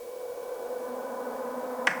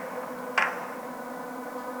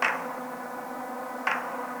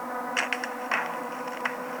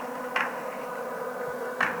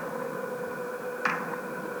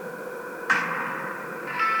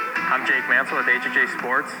Mansell with HHA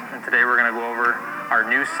Sports, and today we're going to go over our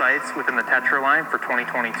new sights within the Tetra line for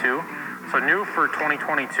 2022. So new for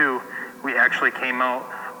 2022, we actually came out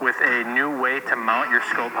with a new way to mount your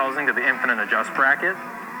scope housing to the infinite adjust bracket.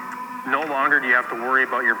 No longer do you have to worry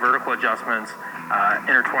about your vertical adjustments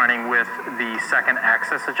intertwining with the second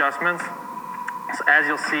axis adjustments. So as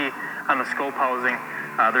you'll see on the scope housing,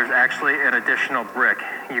 there's actually an additional brick.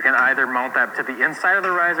 You can either mount that to the inside of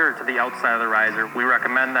the riser or to the outside of the riser. We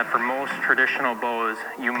recommend that for most traditional bows,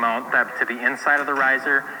 you mount that to the inside of the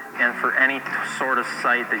riser, and for any sort of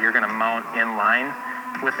sight that you're going to mount in line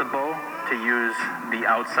with the bow, to use the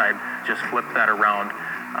outside, just flip that around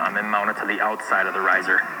and mount it to the outside of the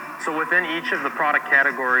riser. So within each of the product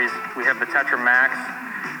categories, we have the Tetra Max,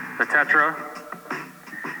 the Tetra,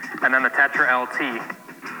 and then the Tetra LT.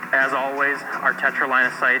 As always, our Tetra line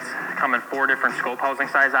of sights come in 4 different scope housing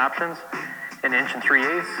size options: 1 inch and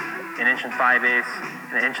 3/8, 1 inch and 5/8,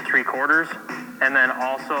 and 1 inch and 3/4, and then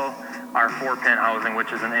also our 4-pin housing,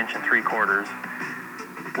 which is 1 inch and 3/4.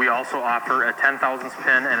 We also offer a 10 thousandths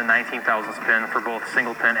pin and a 19 thousandths pin for both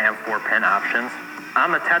single pin and 4-pin options.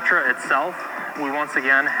 On the Tetra itself, we once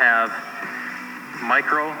again have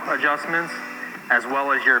micro adjustments as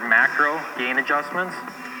well as your macro gain adjustments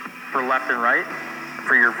for left and right.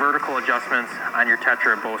 For your vertical adjustments on your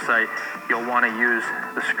Tetra bow sight, you'll want to use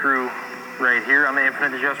the screw right here on the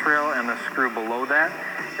infinite adjust rail and the screw below that.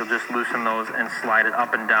 You'll just loosen those and slide it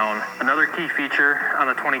up and down. Another key feature on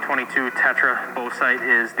the 2022 Tetra bow sight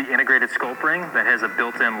is the integrated scope ring that has a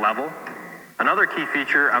built-in level. Another key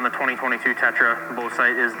feature on the 2022 Tetra bow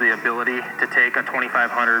sight is the ability to take a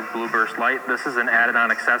 2500 Blue Burst light. This is an added-on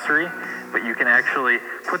accessory, but you can actually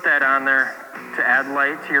put that on there to add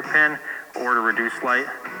light to your pin or to reduce light.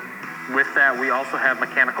 With that, we also have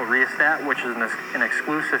mechanical rheostat, which is an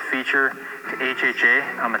exclusive feature to HHA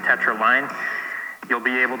on the Tetra line. You'll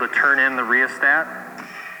be able to turn in the rheostat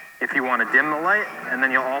if you want to dim the light, and then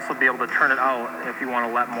you'll also be able to turn it out if you want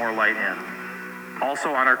to let more light in.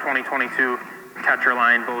 Also on our 2022 Tetra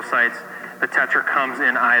line bow sights, the Tetra comes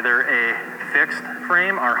in either a fixed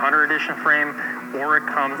frame, our Hunter Edition frame, or it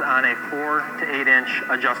comes on a 4 to 8 inch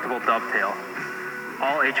adjustable dovetail.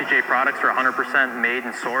 All HHA products are 100% made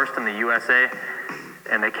and sourced in the USA,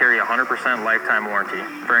 and they carry a 100% lifetime warranty.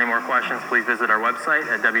 For any more questions, please visit our website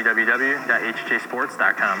at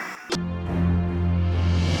www.hhsports.com.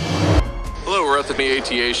 Hello, we're at the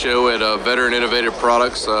ATA show at Veteran Innovative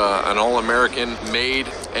Products, an all-American made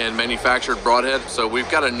and manufactured broadhead. So we've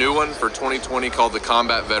got a new one for 2020 called the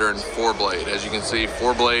Combat Veteran 4-blade. As you can see,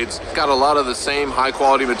 4 blades. Got a lot of the same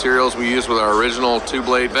high-quality materials we use with our original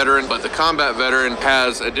 2-blade Veteran, but the Combat Veteran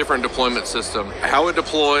has a different deployment system. How it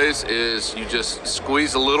deploys is you just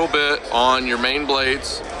squeeze a little bit on your main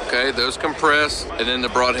blades, okay? Those compress, and then the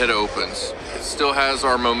broadhead opens. It still has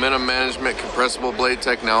our momentum management compressible blade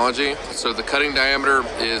technology. So the cutting diameter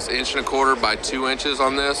is 1.25 by 2 inches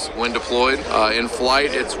on this when deployed. In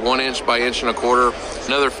flight, it's 1 inch by 1.25 inches.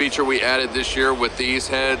 Another feature we added this year with these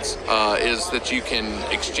heads is that you can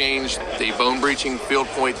exchange the bone breaching field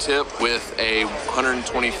point tip with a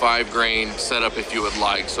 125 grain setup if you would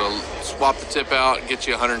like. So swap the tip out, get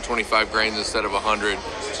you 125 grains instead of 100,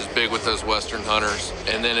 which is big with those Western hunters.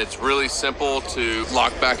 And then it's really simple to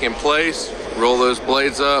lock back in place, roll those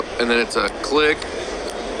blades up, and then it's a click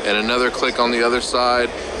and another click on the other side.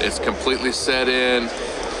 It's completely set in,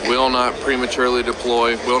 will not prematurely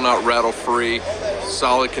deploy, will not rattle free,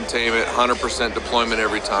 solid containment, 100% deployment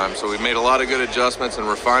every time. So we made a lot of good adjustments and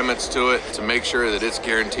refinements to it to make sure that it's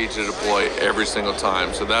guaranteed to deploy every single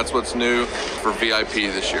time. So that's what's new for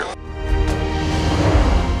VIP this year.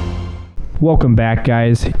 Welcome back,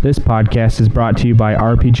 guys. This podcast is brought to you by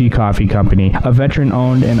RPG Coffee Company, a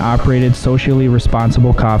veteran-owned and operated socially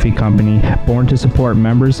responsible coffee company born to support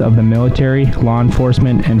members of the military, law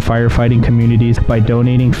enforcement, and firefighting communities by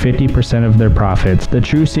donating 50% of their profits. The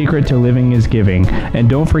true secret to living is giving. And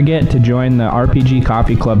don't forget to join the RPG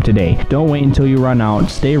Coffee Club today. Don't wait until you run out.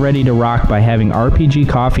 Stay ready to rock by having RPG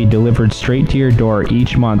coffee delivered straight to your door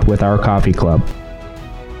each month with our coffee club.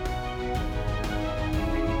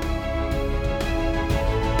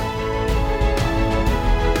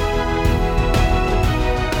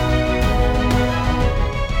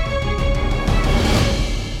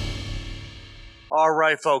 All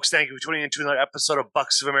right, folks, thank you for tuning into another episode of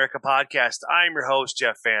Bucks of America podcast. I'm your host,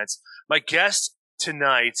 Jeff Vance. My guest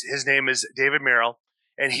tonight, his name is David Merrill,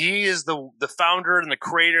 and he is the founder and the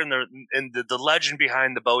creator and the legend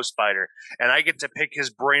behind the Bow Spider. And I get to pick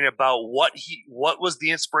his brain about what was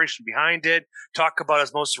the inspiration behind it, talk about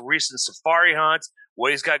his most recent safari hunt,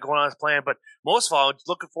 what he's got going on his plan. But most of all, I'm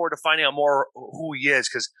looking forward to finding out more who he is,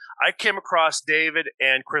 because I came across David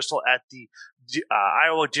and Crystal at the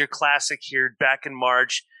Iowa Deer Classic here back in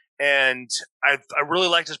March. And I really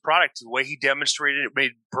liked his product. The way he demonstrated it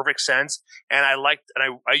made perfect sense. And I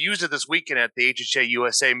used it this weekend at the HHA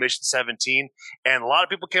USA Mission 17. And a lot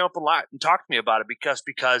of people came up a lot and talked to me about it because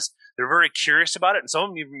they're very curious about it. And some of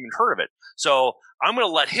them haven't even heard of it. So I'm going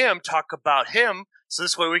to let him talk about him. So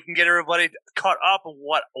this way we can get everybody caught up on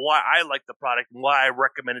why I like the product and why I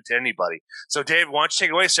recommend it to anybody. So Dave, why don't you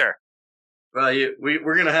take it away, sir? Well,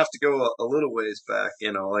 we're going to have to go a little ways back,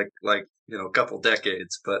 like a couple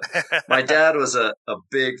decades. But my dad was a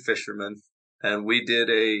big fisherman, and we did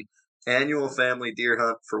a annual family deer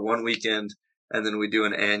hunt for one weekend, and then we do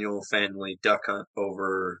an annual family duck hunt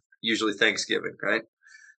over usually Thanksgiving, right?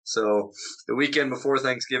 So the weekend before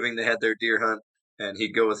Thanksgiving, they had their deer hunt, and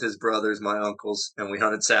he'd go with his brothers, my uncles, and we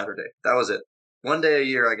hunted Saturday. That was it. One day a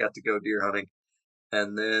year I got to go deer hunting,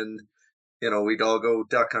 and then we'd all go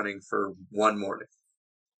duck hunting for one morning.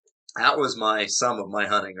 That was my sum of my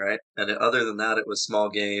hunting, right? And other than that, it was small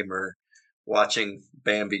game or watching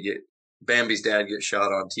Bambi's dad get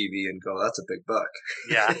shot on TV and go, that's a big buck.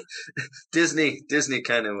 Yeah. Disney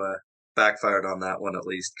kind of backfired on that one, at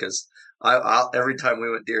least, because every time we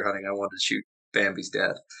went deer hunting, I wanted to shoot Bambi's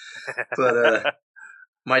dad. But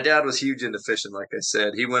my dad was huge into fishing, like I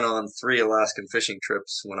said. He went on 3 Alaskan fishing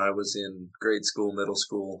trips when I was in grade school, middle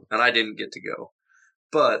school, and I didn't get to go.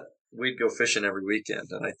 But we'd go fishing every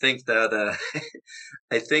weekend, and I think that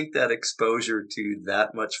exposure to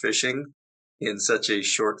that much fishing in such a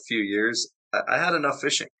short few years, I had enough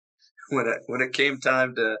fishing. When it came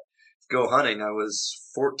time to go hunting, I was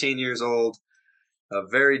 14 years old. A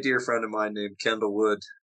very dear friend of mine named Kendall Wood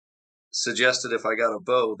suggested if I got a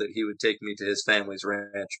bow that he would take me to his family's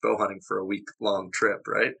ranch bow hunting for a week-long trip,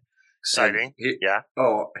 right? Exciting. Yeah.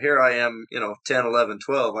 Oh, here I am, 10, 11,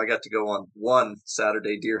 12. I got to go on one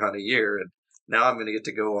Saturday deer hunt a year, and now I'm going to get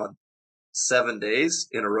to go on 7 days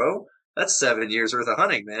in a row. That's 7 years worth of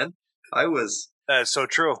hunting, man. I was That's so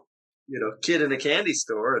true. Kid in a candy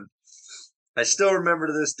store, and I still remember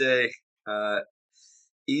to this day,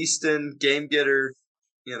 Easton Game Getter,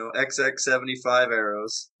 XX75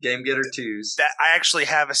 arrows, Game Getter 2s. That I actually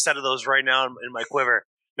have a set of those right now in my quiver.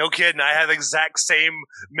 No kidding. I have the exact same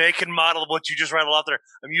make and model of what you just rattled out there.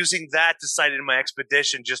 I'm using that to sight in my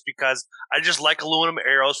expedition just because I just like aluminum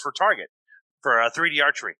arrows for target, for 3D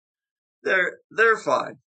archery. They're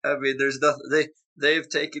fine. I mean, there's nothing. They've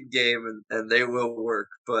taken game and they will work,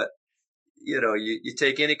 but you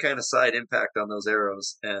take any kind of side impact on those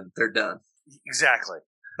arrows and they're done. Exactly.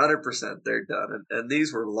 100%, they're done. And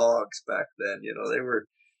these were logs back then.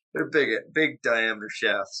 They're big diameter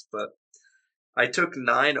shafts, but I took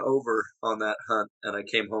 9 over on that hunt and I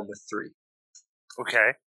came home with 3.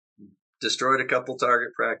 Okay. Destroyed a couple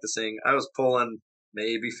target practicing. I was pulling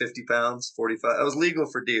maybe 50 pounds, 45. I was legal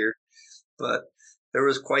for deer, but there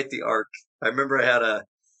was quite the arc. I remember I had a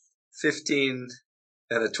 15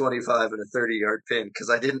 and a 25 and a 30-yard pin because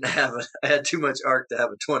I had too much arc to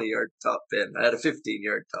have a 20-yard top pin. I had a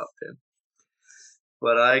 15-yard top pin.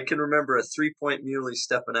 But I can remember a 3-point muley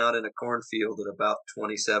stepping out in a cornfield at about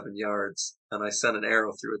 27 yards, and I sent an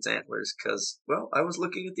arrow through its antlers because, well, I was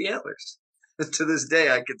looking at the antlers. To this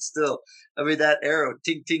day, I could still, that arrow,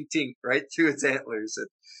 ting, ting, ting, right through its antlers, and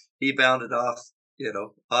he bounded off,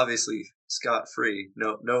 obviously scot-free.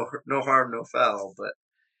 No harm, no foul, but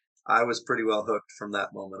I was pretty well hooked from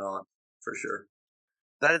that moment on, for sure.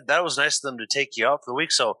 That was nice of them to take you out for the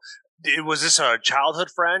week. So, was this a childhood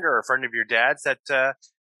friend or a friend of your dad's that?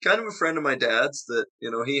 Kind of a friend of my dad's that,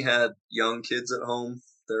 he had young kids at home.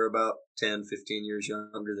 They're about 10, 15 years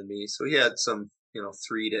younger than me. So he had some,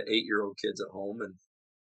 3 to 8-year-old kids at home. And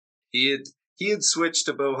he had switched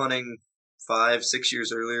to bow hunting 5, 6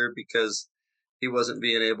 years earlier because he wasn't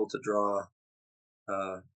being able to draw.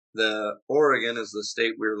 The Oregon is the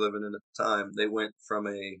state we were living in at the time. They went from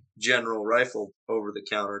a general rifle over the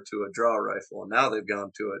counter to a draw rifle, and now they've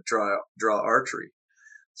gone to a draw archery.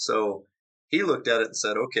 So he looked at it and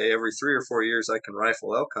said, okay, every 3 or 4 years I can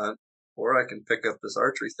rifle elk hunt, or I can pick up this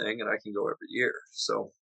archery thing and I can go every year.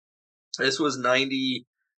 So this was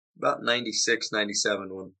about 96,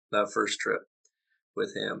 97 when that first trip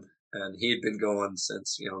with him, and he'd been going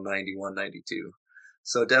since 91, 92.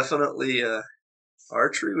 So definitely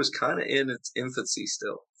archery was kind of in its infancy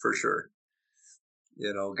still, for sure.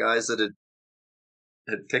 Guys that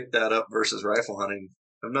had picked that up versus rifle hunting.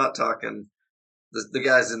 I'm not talking the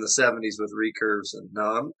guys in the 70s with recurves, and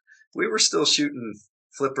we were still shooting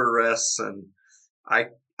flipper rests, and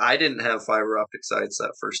I didn't have fiber optic sights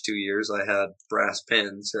that first 2 years. I had brass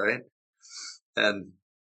pins, right? and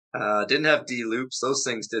didn't have D loops. Those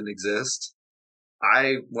things didn't exist.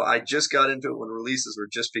 I just got into it when releases were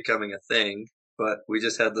just becoming a thing, but we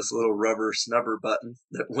just had this little rubber snubber button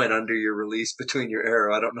that went under your release between your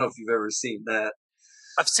arrow. I don't know if you've ever seen that.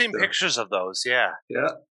 I've seen pictures of those. Yeah. Yeah.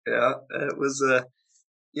 It was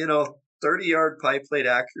 30-yard pipe plate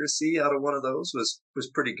accuracy out of one of those was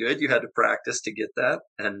pretty good. You had to practice to get that,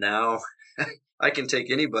 and now I can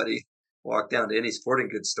take anybody, walk down to any sporting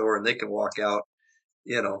goods store, and they can walk out,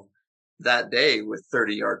 that day with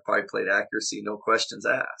 30-yard pipe plate accuracy, no questions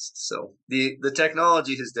asked. So the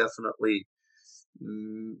technology has definitely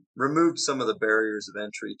removed some of the barriers of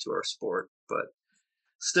entry to our sport, but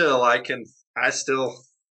still,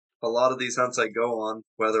 a lot of these hunts I go on,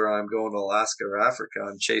 whether I'm going to Alaska or Africa,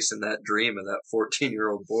 I'm chasing that dream of that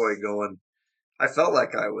 14-year-old boy going, I felt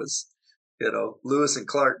like I was, Lewis and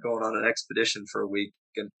Clark going on an expedition for a week.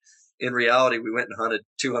 And in reality, we went and hunted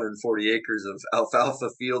 240 acres of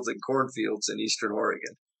alfalfa fields and cornfields in Eastern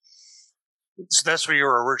Oregon. So that's where you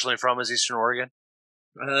were originally from, is Eastern Oregon?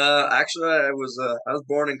 Actually, I was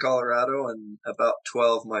born in Colorado, and about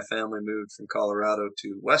 12, my family moved from Colorado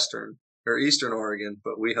to Eastern Oregon,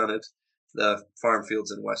 but we hunted the farm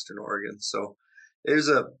fields in Western Oregon. So there's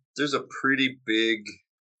a pretty big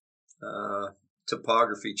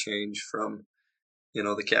topography change from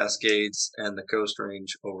the Cascades and the Coast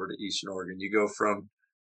Range over to Eastern Oregon. You go from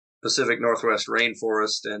Pacific Northwest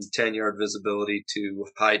rainforest and 10-yard visibility to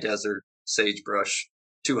high desert sagebrush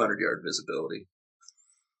 200-yard visibility.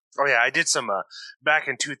 Oh yeah, I did some back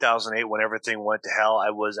in 2008 when everything went to hell. I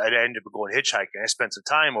ended up going hitchhiking. I spent some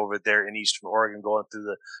time over there in Eastern Oregon, going through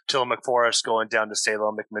the Tillamook Forest, going down to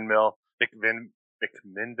Salem, McMinnville,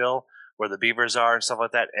 where the beavers are and stuff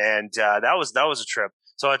like that. And that was a trip.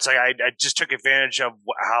 So it's like I just took advantage of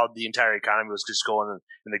how the entire economy was just going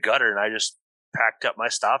in the gutter, and I just packed up my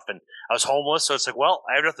stuff, and I was homeless. So it's like, well,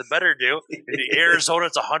 I have nothing better to do. In Arizona,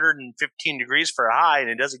 it's 115 degrees for a high, and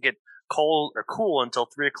it doesn't get cold or cool until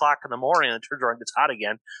 3:00 in the morning, and it turns around and gets hot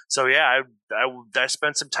again. So yeah, I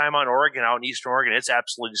spent some time out in Eastern Oregon. It's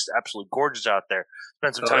absolutely gorgeous out there.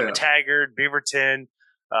 Spent some time in Taggart, Beaverton,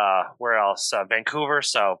 where else? Vancouver.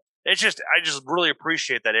 So I just really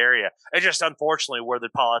appreciate that area. It's just unfortunately where the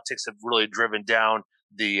politics have really driven down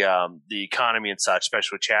the economy and such,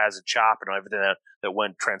 especially with Chaz and Chop and everything that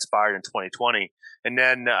transpired in 2020. And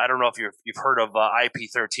then I don't know if you've heard of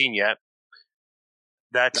IP13 yet.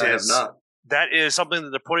 I have not. That is something that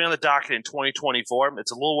they're putting on the docket in 2024.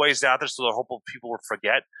 It's a little ways out there, so they're hoping people will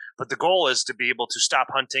forget. But the goal is to be able to stop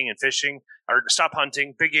hunting and fishing, or stop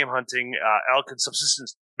hunting, big game hunting, elk and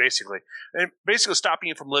subsistence, basically. And basically stopping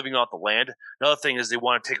it from living off the land. Another thing is they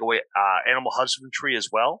want to take away animal husbandry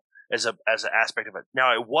as well as an aspect of it.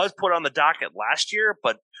 Now, it was put on the docket last year,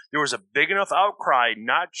 but there was a big enough outcry,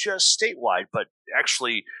 not just statewide, but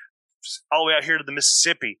actually all the way out here to the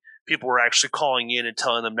Mississippi. People were actually calling in and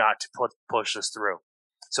telling them not to push this through.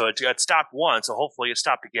 So it got stopped once, so hopefully it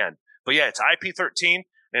stopped again. But yeah, it's IP13,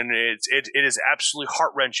 and it is absolutely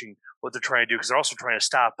heart-wrenching what they're trying to do, because they're also trying to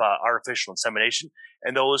stop artificial insemination.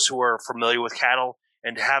 And those who are familiar with cattle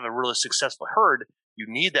and to have a really successful herd, you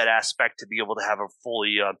need that aspect to be able to have a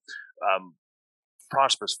fully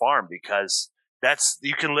prosperous farm, because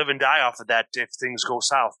you can live and die off of that if things go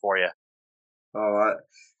south for you. Oh,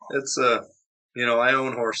 it's I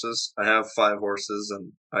own horses. I have 5 horses,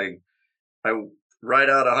 and I right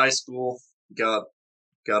out of high school got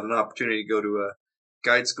an opportunity to go to a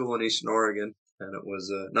guide school in Eastern Oregon, and it was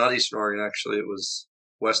not Eastern Oregon actually. It was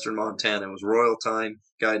Western Montana. It was Royal Tine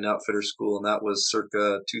Guide and Outfitter School, and that was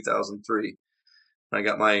circa 2003. I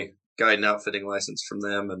got my guide and outfitting license from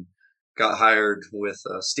them, and got hired with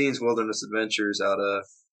Steen's Wilderness Adventures out of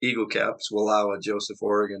Eagle Caps, Wallowa, Joseph,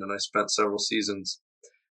 Oregon, and I spent several seasons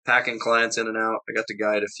packing clients in and out. I got to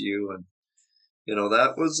guide a few, and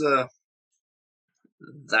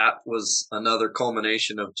that was another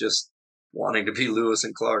culmination of just wanting to be Lewis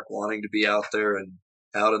and Clark, wanting to be out there and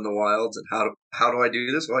out in the wilds. And how do I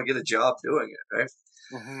do this? Well, I get a job doing it, right?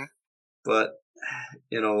 Mm-hmm. But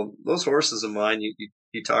those horses of mine,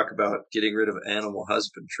 you talk about getting rid of animal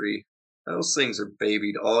husbandry. Those things are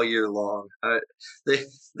babied all year long.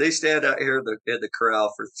 They stand out here at the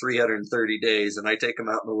corral for 330 days, and I take them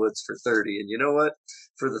out in the woods for 30. And you know what?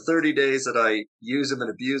 For the 30 days that I use them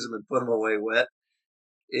and abuse them and put them away wet,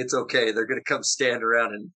 it's okay. They're going to come stand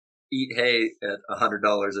around and eat hay at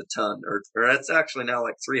 $100 a ton, or it's actually now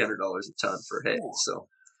like $300 a ton for hay. So,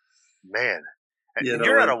 man,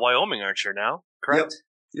 you're out of Wyoming, aren't you now? Correct?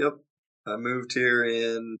 Yep. I moved here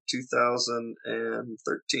in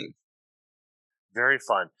 2013. Very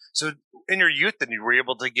fun. So in your youth, then you were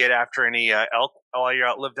able to get after any elk while you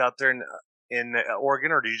lived out there in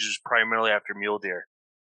Oregon, or do you just primarily after mule deer?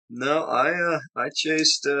 No, I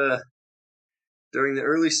chased during the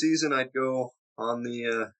early season. I'd go on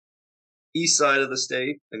the east side of the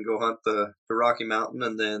state and go hunt the Rocky Mountain,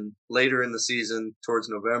 and then later in the season, towards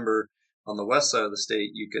November, on the west side of the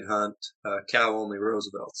state, you could hunt cow only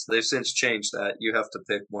Roosevelts. They've since changed that. You have to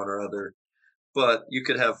pick one or other, but you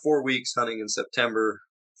could have 4 weeks hunting in September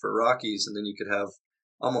for Rockies, and then you could have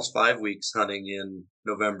almost 5 weeks hunting in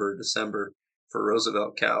November, December for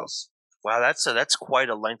Roosevelt cows. Wow, that's quite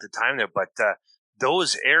a length of time there. But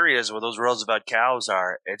those areas where those Roosevelt cows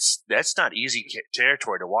are, that's not easy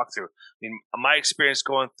territory to walk through. I mean, my experience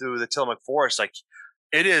going through the Tillamook Forest, like,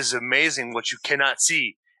 it is amazing what you cannot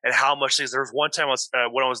see and how much things. There was one time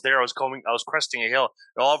when I was there, I was cresting a hill,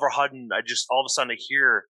 and all of a sudden, all of a sudden I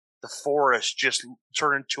hear the forest just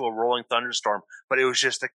turn into a rolling thunderstorm. But it was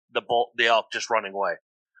just the elk just running away,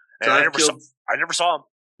 and So I never saw them,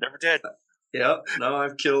 never did. Yeah, no,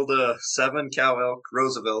 I've killed 7 cow elk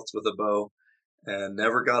Roosevelts with a bow and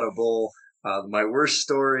never got a bull. My worst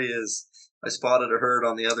story is I spotted a herd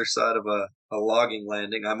on the other side of a logging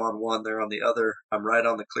landing. I'm on one, they're on the other. I'm right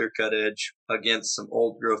on the clear cut edge against some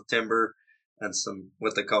old growth timber and some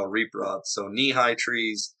what they call reap rods. So knee high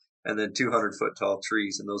trees and then 200-foot tall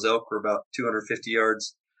trees. And those elk were about 250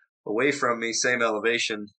 yards away from me, same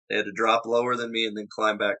elevation. They had to drop lower than me and then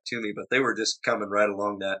climb back to me, but they were just coming right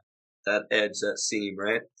along that edge, that seam,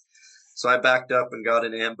 right? So I backed up and got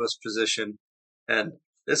in ambush position. And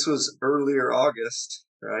this was earlier August,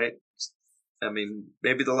 right? I mean,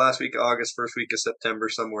 maybe the last week of August, first week of September,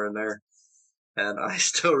 somewhere in there. And I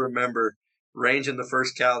still remember ranging the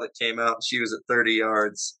first cow that came out. She was at 30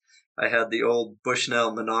 yards. I had the old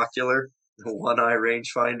Bushnell monocular, the one-eye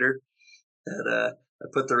rangefinder. And I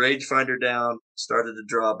put the rangefinder down, started to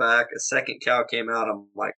draw back. A second cow came out. I'm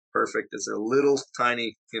like, perfect. There's a little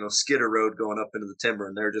tiny, skidder road going up into the timber,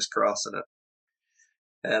 and they're just crossing it.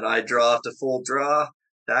 And I draw to full draw.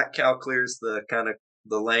 That cow clears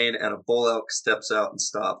the lane, and a bull elk steps out and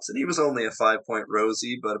stops. And he was only a 5-point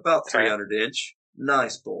Rosie, but about 300 inch.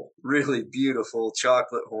 Nice bull, really beautiful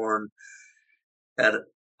chocolate horn. And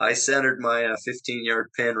I centered my 15-yard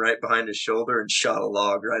pin right behind his shoulder and shot a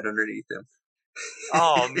log right underneath him.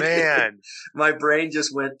 Oh man! My brain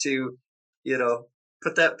just went to,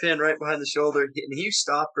 put that pin right behind the shoulder, and he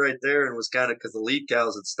stopped right there and was because the lead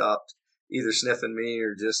cows had stopped, either sniffing me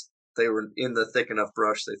or just they were in the thick enough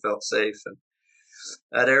brush they felt safe. And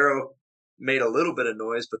that arrow made a little bit of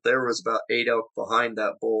noise, but there was about 8 elk behind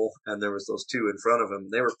that bull, and there was those 2 in front of him.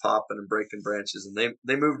 They were popping and breaking branches, and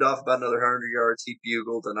they moved off about another 100 yards. He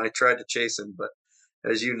bugled, and I tried to chase him, but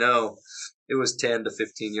as you know, it was 10 to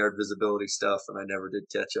 15-yard visibility stuff, and I never did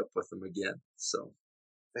catch up with them again. So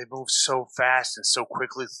they move so fast and so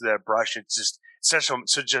quickly through that brush. It's just such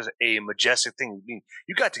a majestic thing. I mean,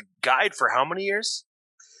 you got to guide for how many years?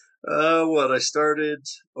 I started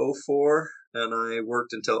 04 and I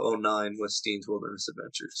worked until 09 with Steen's Wilderness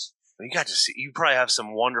Adventures. You got to see. You probably have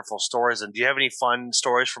some wonderful stories. And do you have any fun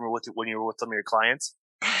stories from when you were with some of your clients?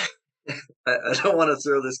 I don't want to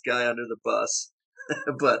throw this guy under the bus,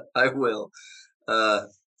 but I will. I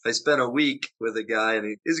spent a week with a guy,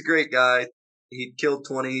 and he's a great guy. He'd killed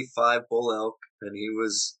 25 bull elk, and he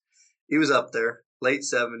was up there, late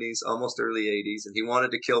 70s, almost early 80s, and he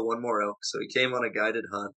wanted to kill one more elk, so he came on a guided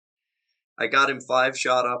hunt. I got him 5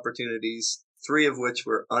 shot opportunities, 3 of which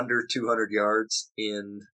were under 200 yards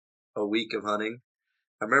in a week of hunting.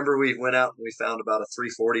 I remember we went out and we found about a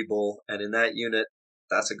 340 bull, and in that unit,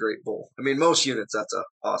 that's a great bull. I mean, most units, that's an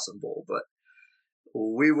awesome bull, but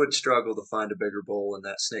we would struggle to find a bigger bull in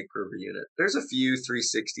that Snake River unit. There's a few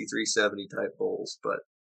 360, 370 type bulls, but,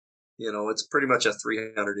 it's pretty much a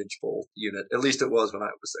 300-inch bull unit. At least it was when I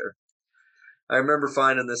was there. I remember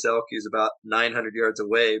finding this elk. He was about 900 yards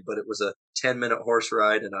away, but it was a 10-minute horse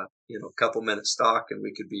ride and a couple minute stalk, and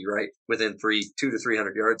we could be right within 200 to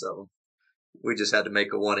 300 yards of him. We just had to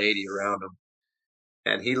make a 180 around him.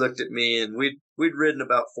 And he looked at me, and we'd ridden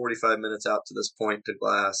about 45 minutes out to this point to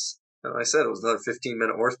Glass. And I said it was another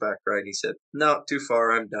 15-minute horseback ride. He said, "No, too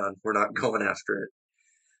far. I'm done. We're not going after it."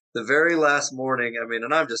 The very last morning,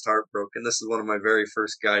 and I'm just heartbroken. This is one of my very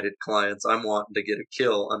first guided clients. I'm wanting to get a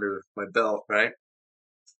kill under my belt, right?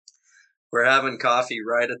 We're having coffee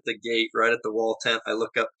right at the gate, right at the wall tent. I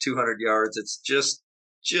look up 200 yards. It's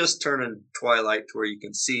just turning twilight to where you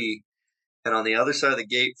can see. And on the other side of the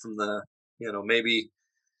gate from the, maybe,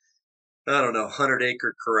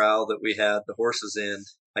 100-acre corral that we had the horses in,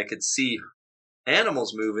 I could see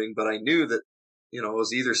animals moving, but I knew that, it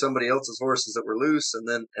was either somebody else's horses that were loose, and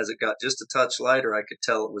then as it got just a touch lighter, I could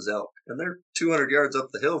tell it was elk. And they're 200 yards up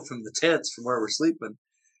the hill from the tents from where we're sleeping.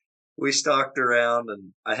 we stalked around,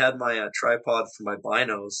 and I had my tripod for my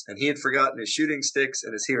binos, and he had forgotten his shooting sticks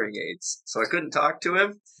and his hearing aids. So I couldn't talk to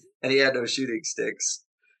him, and he had no shooting sticks.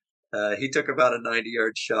 He took about a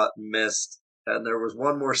 90-yard shot and missed. And there was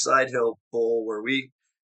one more side hill bull where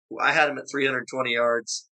I had him at 320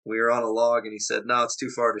 yards. We were on a log, and he said, no, it's too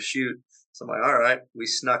far to shoot. So I'm like, all right. We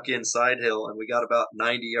snuck in side hill, and we got about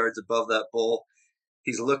 90 yards above that bull.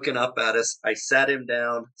 He's looking up at us. I sat him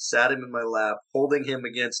down, sat him in my lap, holding him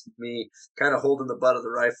against me, kind of holding the butt of the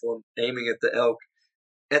rifle and aiming at the elk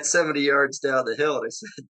at 70 yards down the hill. And I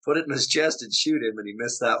said, put it in his chest and shoot him. And he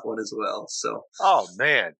missed that one as well. So, oh,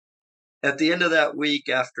 man. At the end of that week,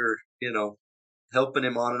 after, helping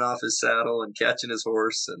him on and off his saddle and catching his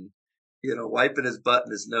horse and, wiping his butt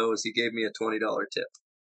and his nose, he gave me a $20 tip.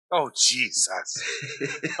 Oh, Jesus.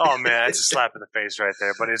 Oh, man, that's a slap in the face right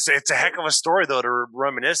there. But it's a heck of a story, though, to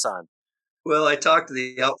reminisce on. Well, I talked to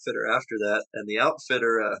the outfitter after that, and the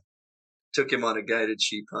outfitter took him on a guided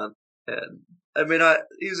sheep hunt. And,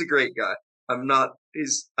 he was a great guy.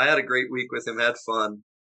 I had a great week with him, had fun.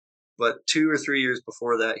 But 2 or 3 years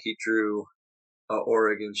before that, he drew a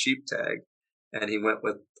Oregon sheep tag, and he went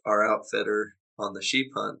with our outfitter on the sheep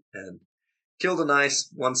hunt and killed a nice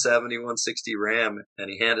 170, 160 ram, and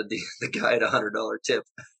he handed the guide a $100 tip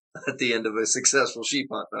at the end of a successful sheep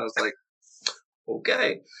hunt. And I was like,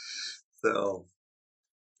 okay. So,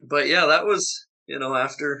 but yeah, that was,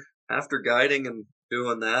 after guiding and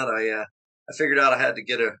doing that, I figured out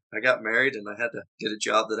I got married, and I had to get a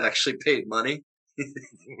job that actually paid money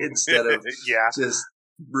instead of just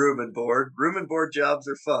room and board. Room and board jobs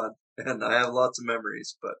are fun, and I have lots of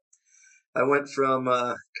memories, but I went from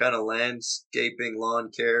kind of landscaping,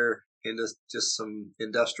 lawn care into just some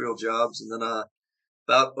industrial jobs. And then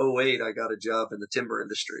about 2008, I got a job in the timber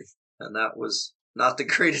industry. And that was not the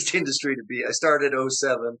greatest industry to be. I started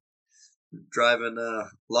 2007 driving a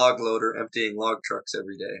log loader, emptying log trucks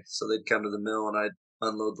every day. So they'd come to the mill, and I'd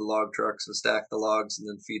unload the log trucks and stack the logs and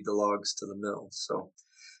then feed the logs to the mill. So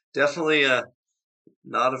definitely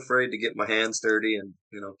not afraid to get my hands dirty, and,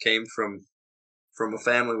 came from a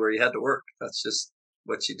family where you had to work. That's just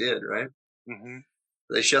what you did, right? Mm-hmm.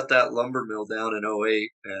 They shut that lumber mill down in 2008,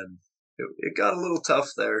 and it got a little tough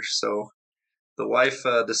there. So the wife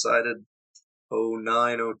decided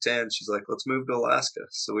 2009, 2010, she's like, let's move to Alaska.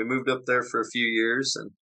 So we moved up there for a few years,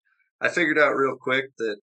 and I figured out real quick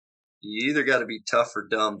that you either got to be tough or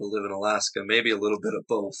dumb to live in Alaska, maybe a little bit of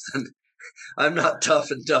both. And I'm not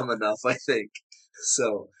tough and dumb enough, I think.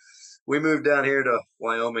 So we moved down here to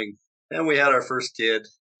Wyoming, and we had our first kid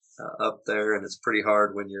up there, and it's pretty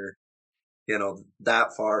hard when you're, that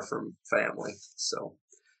far from family. So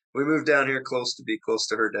we moved down here to be close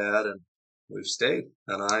to her dad, and we've stayed.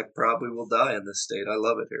 And I probably will die in this state. I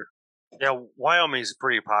love it here. Yeah, Wyoming is a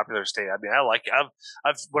pretty popular state. I like it.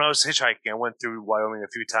 I've when I was hitchhiking, I went through Wyoming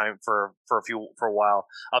a few times for a while,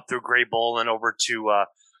 up through Gray Bull and over to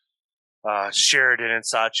Sheridan and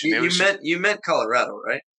such. And you meant Colorado,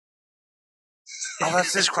 right? Oh, that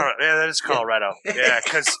is Colorado. Yeah, that is Colorado. Yeah,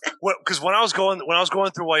 because when I was going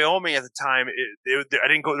through Wyoming at the time, I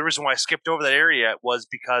didn't go. The reason why I skipped over that area was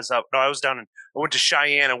because I went to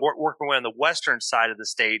Cheyenne and worked my way on the western side of the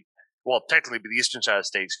state. Well, technically, the eastern side of the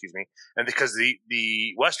state, excuse me. And because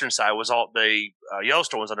the western side was all the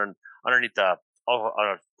Yellowstone was underneath under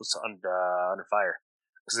fire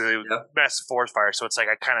because of the massive forest fire. So it's like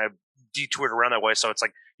I kind of detoured around that way. So it's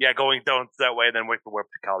like, going down that way, then work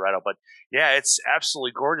to Colorado. But yeah, it's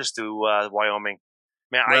absolutely gorgeous to Wyoming.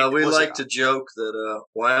 Man, we like to joke that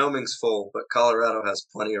Wyoming's full, but Colorado has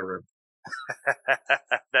plenty of room.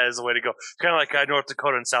 That is the way to go. Kind of like North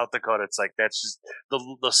Dakota and South Dakota. It's like that's just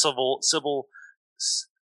the civil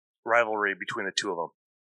rivalry between the two of them.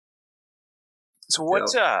 So what?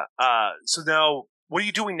 So now, what are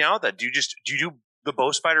you doing now? Then do you do the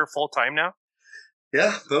Bow Spider full time now?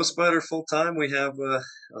 Yeah, Bow Spider full time. We have a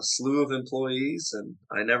slew of employees, and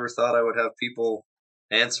I never thought I would have people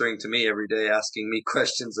answering to me every day, asking me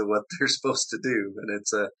questions of what they're supposed to do. And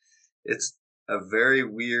it's a very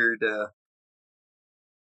weird,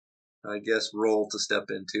 I guess, role to step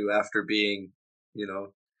into after being,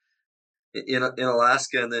 in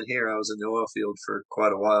Alaska and then here. I was in the oil field for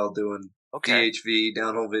quite a while doing DHV,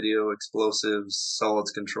 downhole video, explosives,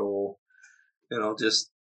 solids control. I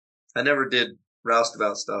never did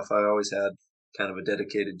roustabout stuff. I always had kind of a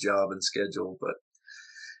dedicated job and schedule. But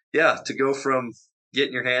yeah, to go from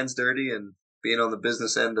getting your hands dirty and being on the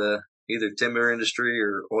business end of either timber industry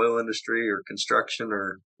or oil industry or construction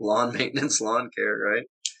or lawn maintenance, lawn care, right?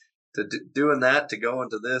 To doing that, to go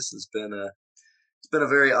into this has been a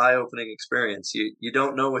very eye-opening experience. You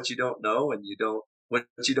don't know what you don't know, and what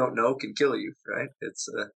you don't know can kill you, right?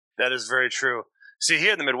 That is very true. See,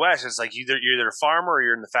 here in the Midwest, it's like you're either a farmer or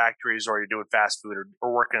you're in the factories or you're doing fast food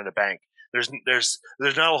or working at a bank. There's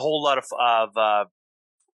not a whole lot of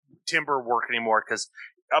timber work anymore because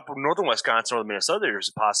up in northern Wisconsin, northern Minnesota,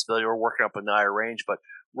 there's a possibility we're working up in the Iowa range. But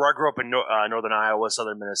where I grew up in northern Iowa,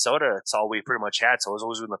 southern Minnesota, it's all we pretty much had. So I was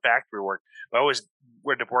always doing the factory work. But I always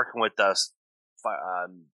ended up working with fiberglass.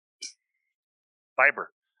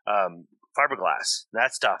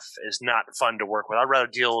 That stuff is not fun to work with. I'd rather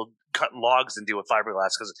deal cutting logs than deal with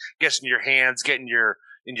fiberglass because it gets in your hands, getting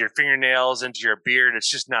into your fingernails, into your beard. It's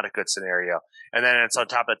just not a good scenario. And then it's on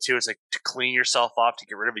top of that too. It's like to clean yourself off, to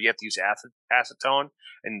get rid of it, you have to use acetone,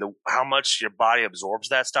 and how much your body absorbs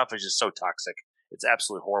that stuff is just so toxic. It's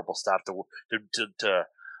absolutely horrible stuff to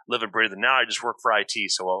live and breathe. And now I just work for IT,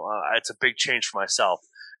 so it's a big change for myself.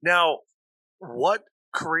 Now, what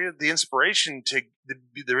created the inspiration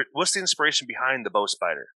what's the inspiration behind the Bow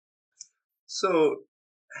Spider? So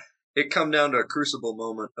it come down to a crucible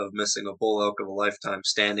moment of missing a bull elk of a lifetime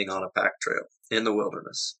standing on a pack trail in the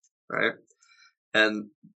wilderness, right?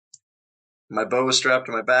 And my bow was strapped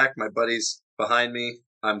to my back. My buddy's behind me.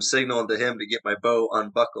 I'm signaling to him to get my bow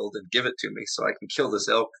unbuckled and give it to me so I can kill this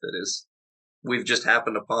elk we've just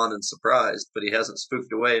happened upon and surprised, but he hasn't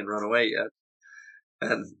spooked away and run away yet.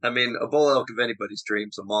 And I mean, a bull elk of anybody's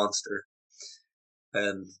dream's a monster.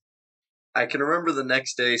 And I can remember the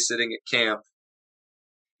next day sitting at camp.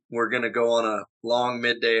 We're going to go on a long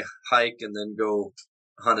midday hike and then go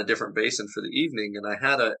hunt a different basin for the evening. And I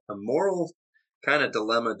had a moral kind of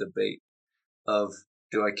dilemma debate of,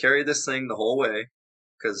 do I carry this thing the whole way?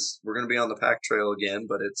 Because we're going to be on the pack trail again,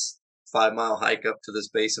 but it's 5-mile hike up to this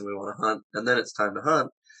basin we want to hunt, and then it's time to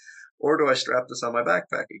hunt. Or do I strap this on my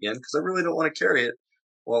backpack again? Because I really don't want to carry it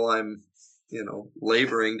while I'm,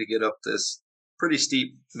 laboring to get up this pretty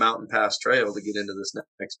steep mountain pass trail to get into this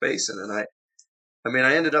next basin. And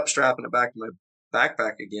I ended up strapping it back to my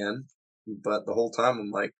backpack again, but the whole time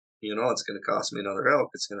I'm like, it's going to cost me another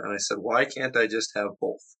elk. And I said, why can't I just have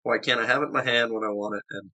both? Why can't I have it in my hand when I want it?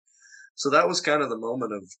 And so that was kind of the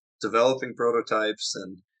moment of developing prototypes.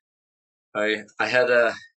 And I had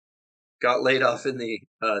got laid off in the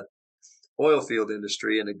oil field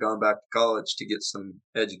industry and had gone back to college to get some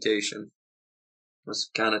education. I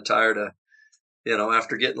was kind of tired of,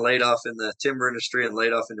 after getting laid off in the timber industry and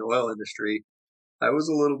laid off in the oil industry, I was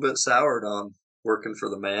a little bit soured on working for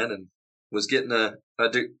the man, and was getting a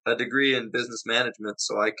degree in business management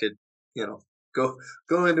so I could, go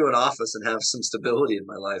into an office and have some stability in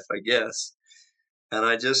my life, I guess. And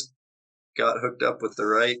I just got hooked up with the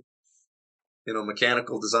right,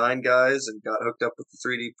 mechanical design guys, and got hooked up with the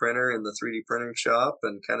 3D printer in the 3D printing shop,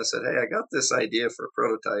 and kind of said, hey, I got this idea for a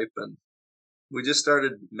prototype. And we just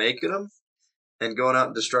started making them and going out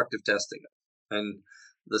and destructive testing them. And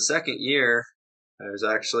the second year, there's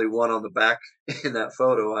actually one on the back in that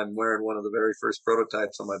photo. I'm wearing one of the very first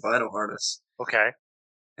prototypes on my Bino harness. Okay.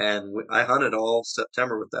 And I hunted all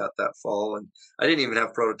September with that fall. And I didn't even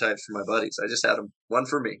have prototypes for my buddies. I just had them, one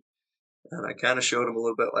for me. And I kind of showed them a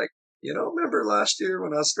little bit like, remember last year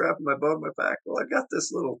when I was strapping my bow to my back? Well, I got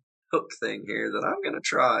this little hook thing here that I'm going to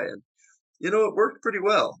try. And, it worked pretty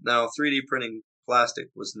well. Now, 3D printing plastic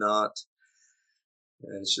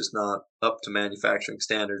it's just not up to manufacturing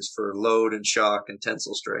standards for load and shock and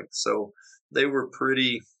tensile strength. So they were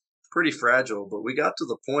pretty fragile, but we got to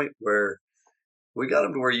the point where we got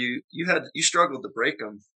them to where you struggled to break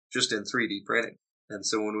them just in 3D printing. And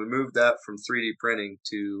so when we moved that from 3D printing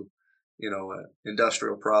to, an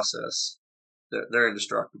industrial process, they're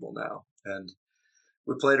indestructible now. And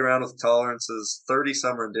we played around with tolerances, 30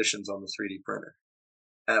 some renditions on the 3D printer.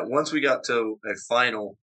 And once we got to a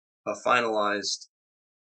finalized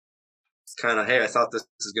kind of, hey, I thought this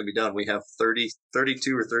is going to be done. We have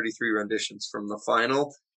 32 or 33 renditions from the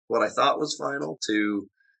final, what I thought was final, to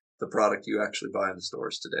the product you actually buy in the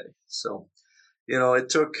stores today. So, it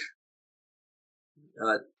took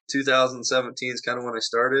 2017 is kind of when I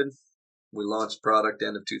started. We launched product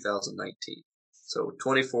end of 2019. So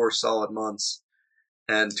 24 solid months.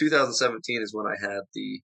 And 2017 is when I had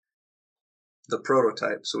the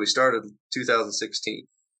prototype. So we started 2016.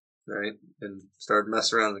 Right, and started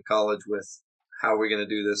messing around in college with how are we going to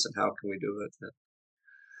do this and how can we do it. And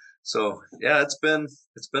so yeah, it's been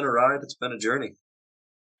a ride. It's been a journey.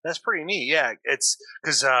 That's pretty neat. Yeah, it's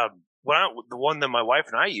because the one that my wife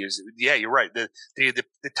and I use. Yeah, you're right. The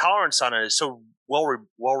tolerance on it is so well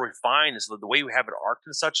refined. Is the way we have it arced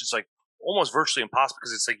and such. It's like almost virtually impossible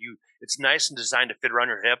because it's like it's nice and designed to fit around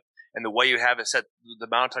your hip. And the way you have it set, the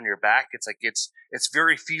mount on your back, it's like it's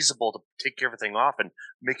very feasible to take everything off and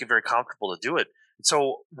make it very comfortable to do it.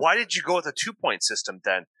 So why did you go with a 2-point system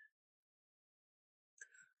then?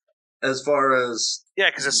 As far as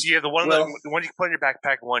because you have the one well, the one you can put in your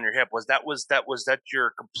backpack and one on your hip. Was that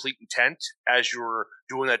your complete intent as you were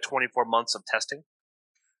doing that 24 months of testing?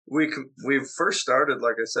 we first started,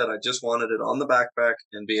 like I said, I just wanted it on the backpack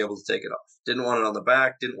and be able to take it off. Didn't want it on the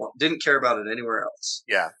back. Didn't care about it anywhere else.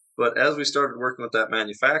 Yeah. But as we started working with that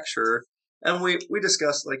manufacturer, and we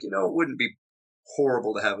discussed, like, it wouldn't be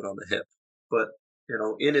horrible to have it on the hip, but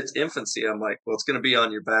in its infancy, I'm like, well, it's going to be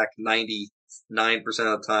on your back 99%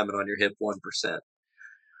 of the time and on your hip 1%.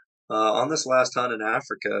 On this last hunt in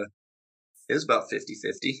Africa, it was about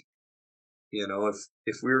 50-50.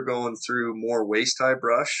 If we were going through more waist high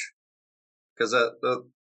brush, because the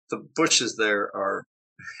bushes there are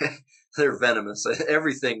they're venomous.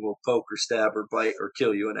 Everything will poke or stab or bite or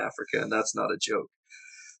kill you in Africa, and that's not a joke.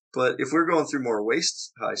 But if we're going through more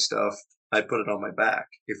waist high stuff, I'd put it on my back.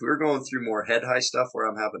 If we were going through more head high stuff where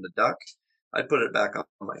I'm having to duck, I'd put it back on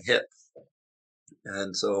my hip.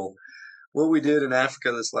 And so what we did in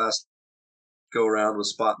Africa this last go around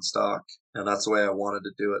was spot and stock, and that's the way I wanted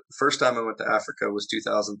to do it. The first time I went to Africa was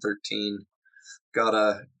 2013. Got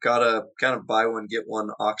a kind of buy one get one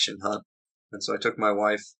auction hunt, and so I took my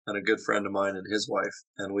wife and a good friend of mine and his wife,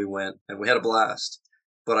 and we went and we had a blast.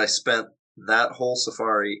 But I spent that whole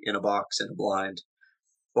safari in a box in a blind,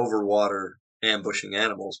 over water, ambushing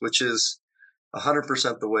animals, which is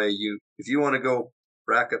 100% the way if you want to go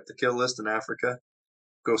rack up the kill list in Africa,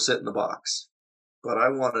 go sit in the box. But I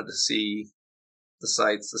wanted to see the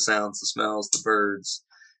sights, the sounds, the smells, the birds,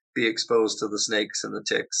 be exposed to the snakes and the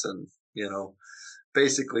ticks, and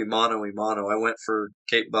basically mono y mono. I went for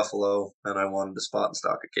Cape Buffalo, and I wanted to spot and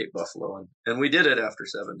stock at Cape Buffalo, and we did it after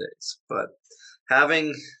 7 days. But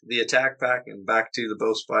having the attack pack, and back to the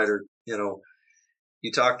bow spider,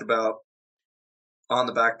 you talked about on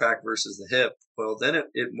the backpack versus the hip. Well, then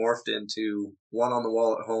it morphed into one on the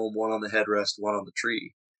wall at home, one on the headrest, one on the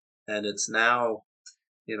tree. And it's now,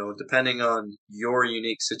 depending on your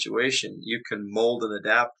unique situation, you can mold and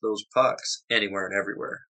adapt those pucks anywhere and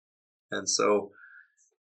everywhere. And so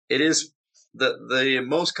it is the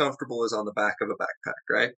most comfortable is on the back of a backpack,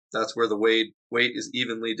 right? That's where the weight is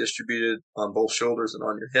evenly distributed on both shoulders and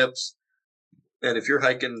on your hips. And if you're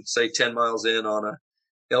hiking, say, 10 miles in on a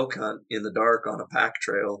elk hunt in the dark on a pack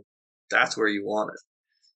trail, that's where you want it.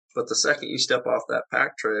 But the second you step off that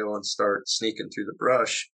pack trail and start sneaking through the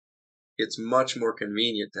brush, it's much more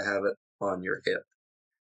convenient to have it on your hip.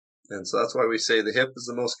 And so that's why we say the hip is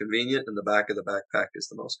the most convenient and the back of the backpack is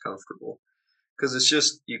the most comfortable. Because it's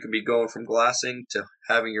just, you can be going from glassing to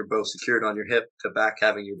having your bow secured on your hip to back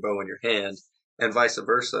having your bow in your hand, and vice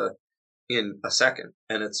versa in a second.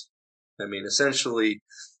 And it's, essentially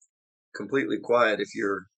completely quiet. If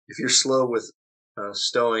you're slow with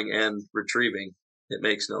stowing and retrieving, it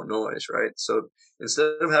makes no noise, right? So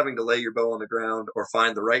instead of having to lay your bow on the ground or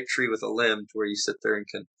find the right tree with a limb to where you sit there and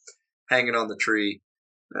can hang it on the tree,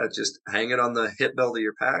 just hang it on the hip belt of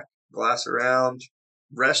your pack, glass around,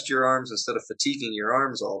 rest your arms instead of fatiguing your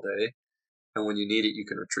arms all day. And when you need it, you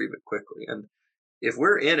can retrieve it quickly. And if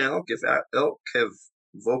we're in elk, if elk have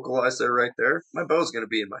vocalized there right there, my bow's going to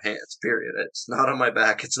be in my hands, period. It's not on my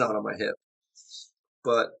back. It's not on my hip.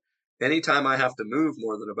 But anytime I have to move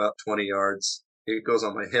more than about 20 yards, it goes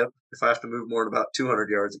on my hip. If I have to move more than about 200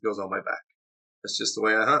 yards, it goes on my back. That's just the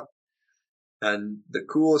way I hunt. And the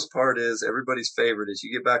coolest part is, everybody's favorite is,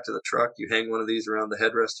 you get back to the truck, you hang one of these around the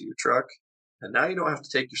headrest of your truck, and now you don't have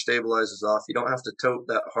to take your stabilizers off. You don't have to tote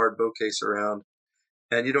that hard bow case around.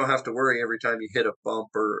 And you don't have to worry every time you hit a bump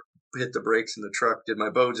or hit the brakes in the truck, did my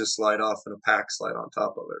bow just slide off and a pack slide on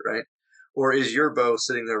top of it, right? Or is your bow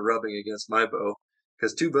sitting there rubbing against my bow?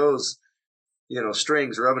 Because two bows,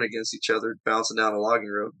 strings rubbing against each other, bouncing down a logging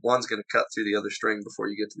road, one's going to cut through the other string before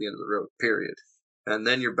you get to the end of the road, period. And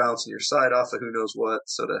then you're bouncing your side off of who knows what.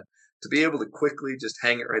 So to be able to quickly just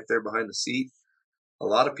hang it right there behind the seat, a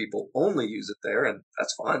lot of people only use it there, and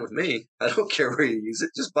that's fine with me. I don't care where you use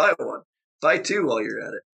it. Just buy one. Buy two while you're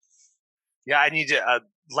at it. Yeah, I need to.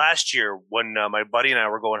 Last year, when my buddy and I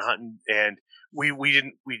were going hunting, and it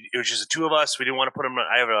was just the two of us. We didn't want to put them.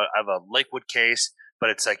 I have a Lakewood case, but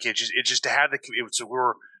it's like it's just to have so we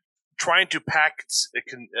were trying to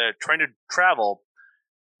trying to travel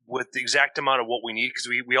with the exact amount of what we need, because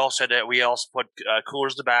we also had we also put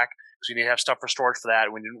coolers in the back, because we need to have stuff for storage for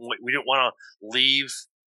that. We didn't want to leave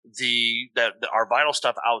our vital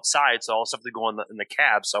stuff outside, so all the stuff that go in the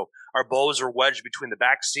cab. So our bows are wedged between the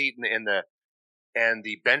back seat and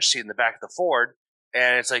the bench seat in the back of the Ford.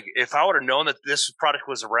 And it's like, if I would have known that this product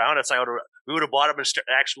was around, we would have bought them and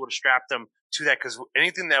actually would have strapped them to that, because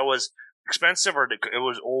anything that was expensive or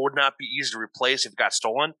would not be easy to replace if it got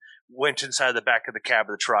stolen, went inside the back of the cab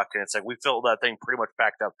of the truck, and it's like we filled that thing pretty much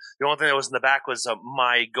packed up. The only thing that was in the back was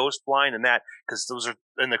my Ghost blind, and that because those are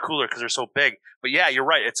in the cooler because they're so big. But yeah, you're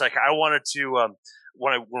right. It's like I wanted to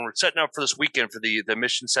when we're setting up for this weekend for the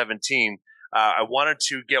Mission 17. I wanted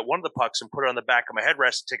to get one of the pucks and put it on the back of my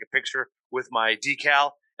headrest and take a picture with my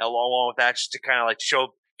decal along with that, just to kind of like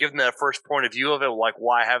give them that first point of view of it, like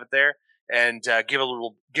why I have it there, and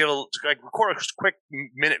record a quick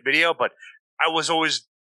minute video. But I was always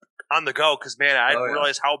on the go because man, I didn't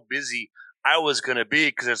realize how busy I was going to be,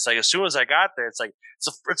 because it's like as soon as I got there, it's like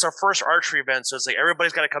it's our first archery event, so it's like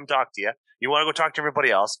everybody's got to come talk to you. You want to go talk to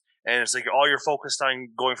everybody else, and it's like all you're focused on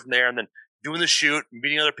going from there, and then doing the shoot,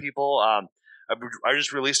 meeting other people. I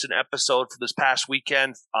just released an episode for this past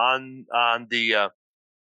weekend on the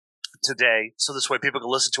today, so this way people can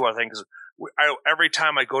listen to our thing. Because every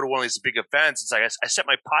time I go to one of these big events, it's like I set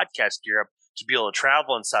my podcast gear up to be able to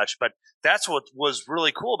travel and such. But that's what was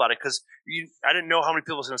really cool about it, because I didn't know how many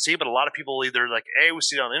people was going to see, but a lot of people either like, hey, we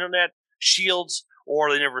see it on the internet, Shields,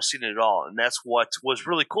 or they never seen it at all. And that's what was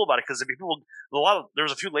really cool about it, because there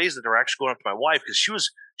was a few ladies that were actually going up to my wife, because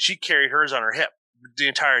she carried hers on her hip the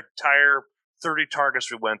entire 30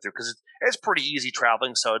 targets we went through, because it's pretty easy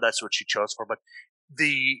traveling, so that's what she chose for. But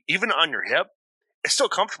even on your hip, it's still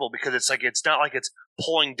comfortable, because it's not like it's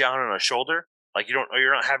pulling down on a shoulder, like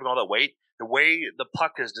you're not having all that weight. The way the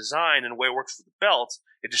puck is designed and the way it works with the belt,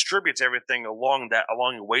 it distributes everything along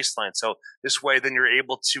your waistline. So this way, then you're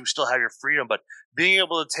able to still have your freedom, but being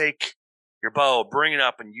able to take your bow, bring it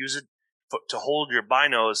up, and use it to hold your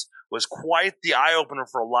binos was quite the eye opener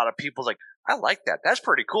for a lot of people. Like, I like that. That's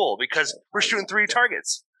pretty cool, because we're shooting 3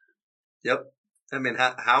 targets. Yep. I mean,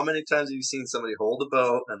 how many times have you seen somebody hold a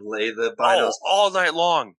bow and lay the binos all night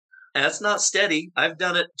long? And that's not steady. I've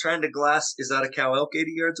done it trying to glass. Is that a cow elk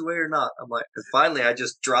 80 yards away or not? I'm like, and finally I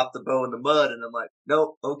just dropped the bow in the mud, and I'm like,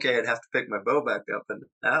 nope, okay, I'd have to pick my bow back up. And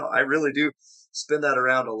now I really do spin that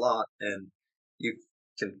around a lot, and you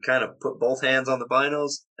can kind of put both hands on the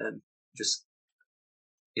binos and just,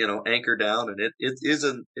 anchor down, and it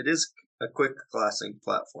is a quick glassing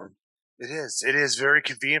platform. It is very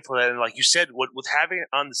convenient for that, and like you said, with having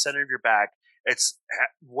it on the center of your back, it's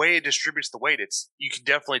way it distributes the weight. You can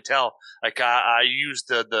definitely tell. Like I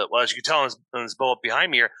used as you can tell on this bow up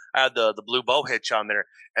behind me here, I had the blue bow hitch on there,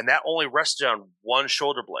 and that only rested on one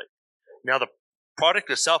shoulder blade. Now the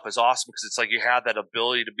product itself is awesome, because it's like you have that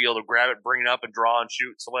ability to be able to grab it, bring it up, and draw and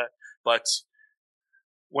shoot. But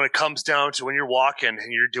when it comes down to when you're walking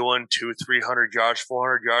and you're doing 200-300 yards,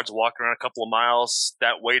 400 yards, walking around a couple of miles,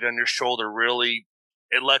 that weight on your shoulder really,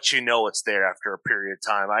 it lets you know it's there after a period of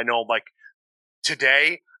time. I know, like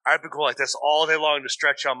today, I've been going like this all day long to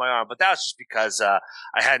stretch on my arm, but that's just because I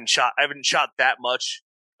haven't shot that much.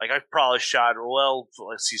 Like I've probably shot,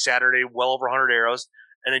 Saturday, well over 100 arrows.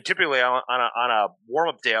 And then typically on a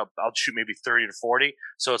warm-up day, I'll shoot maybe 30 to 40.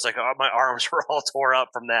 So it's like my arms were all tore up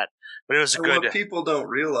from that. But it was What people don't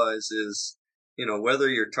realize is, whether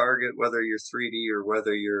you're target, whether you're 3D, or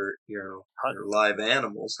whether you're live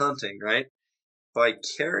animals hunting, right? By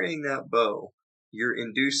carrying that bow, you're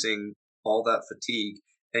inducing all that fatigue,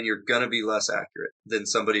 and you're going to be less accurate than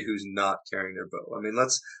somebody who's not carrying their bow. I mean,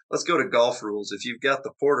 let's go to golf rules. If you've got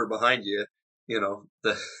the porter behind you,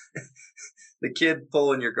 the the kid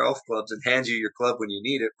pulling your golf clubs and hands you your club when you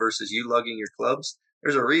need it versus you lugging your clubs,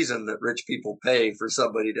 there's a reason that rich people pay for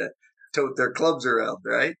somebody to tote their clubs around,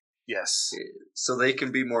 right? Yes. So they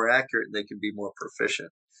can be more accurate and they can be more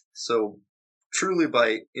proficient. So truly,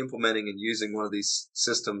 by implementing and using one of these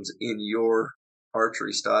systems in your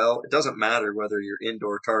archery style, it doesn't matter whether you're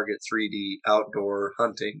indoor target, 3D, outdoor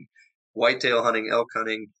hunting, whitetail hunting, elk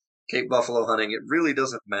hunting, Cape buffalo hunting, it really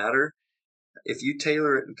doesn't matter. If you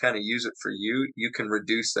tailor it and kind of use it for you, you can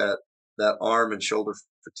reduce that arm and shoulder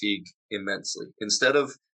fatigue immensely. Instead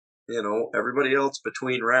of, everybody else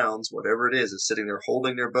between rounds, whatever it is sitting there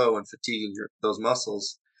holding their bow and fatiguing those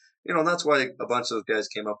muscles. And that's why a bunch of those guys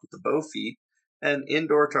came up with the bow feet. And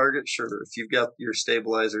indoor target, sure, if you've got your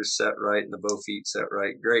stabilizers set right and the bow feet set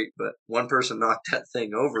right, great. But one person knocked that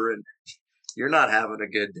thing over and you're not having a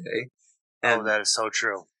good day. And that is so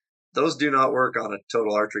true. Those do not work on a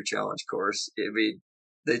total archery challenge course. I mean,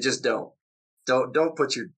 they just don't. Don't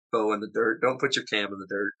put your bow in the dirt. Don't put your cam in the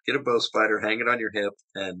dirt. Get a bow spider, hang it on your hip.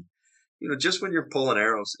 And, just when you're pulling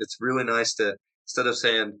arrows, it's really nice to, instead of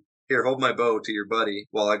saying, here, hold my bow to your buddy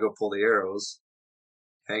while I go pull the arrows,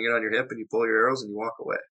 hang it on your hip and you pull your arrows and you walk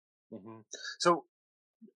away. Mm-hmm. So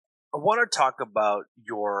I want to talk about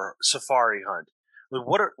your safari hunt.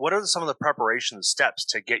 What are some of the preparation steps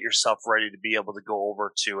to get yourself ready to be able to go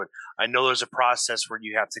over to it? I know there's a process where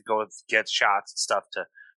you have to go get shots and stuff to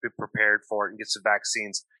be prepared for it and get some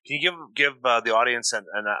vaccines. Can you give the audience a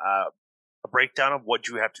breakdown of what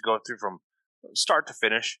you have to go through from start to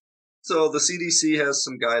finish? So the CDC has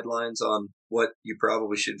some guidelines on what you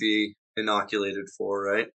probably should be inoculated for,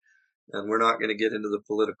 right? And we're not going to get into the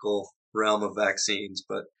political realm of vaccines,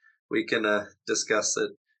 but we can discuss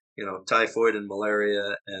that, typhoid and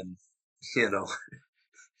malaria and,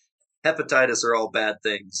 hepatitis are all bad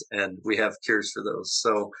things, and we have cures for those.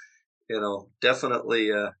 So,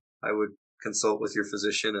 definitely I would consult with your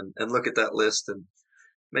physician and look at that list and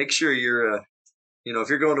make sure you're, if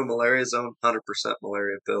you're going to a malaria zone, 100%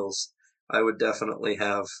 malaria pills. I would definitely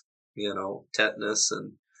have, tetanus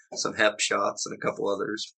and some hep shots and a couple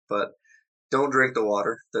others, but don't drink the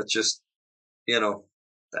water. That's just,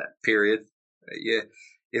 that period. Yeah.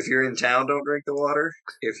 If you're in town, don't drink the water.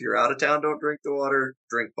 If you're out of town, don't drink the water.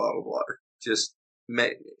 Drink bottled water. Just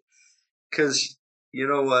because you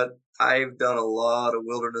know what? I've done a lot of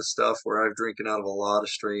wilderness stuff where I've drinking out of a lot of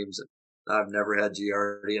streams, and I've never had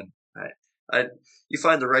Giardia. And you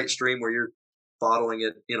find the right stream where you're bottling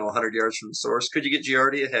it, 100 yards from the source. Could you get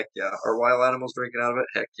Giardia? Heck yeah. Are wild animals drinking out of it?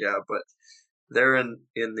 Heck yeah. But they're in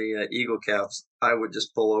the Eagle Caps. I would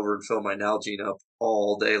just pull over and fill my Nalgene up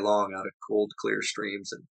all day long out of cold, clear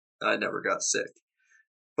streams, and I never got sick.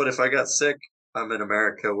 But if I got sick, I'm in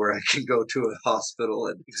America where I can go to a hospital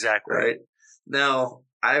and Exactly. right now.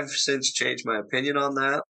 I've since changed my opinion on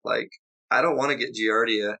that. Like, I don't want to get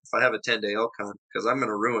Giardia if I have a 10-day elk hunt because I'm going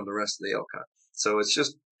to ruin the rest of the elk hunt. So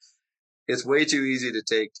it's way too easy to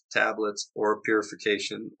take tablets or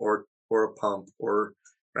purification or a pump or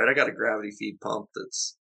right. I got a gravity feed pump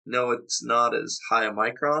it's not as high a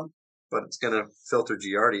micron, but it's going to filter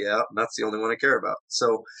Giardia out, and that's the only one I care about.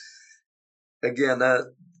 So again,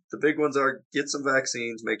 that the big ones are get some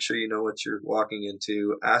vaccines, make sure you know what you're walking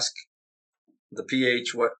into, ask the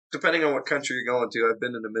pH, depending on what country you're going to. I've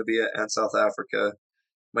been to Namibia and South Africa.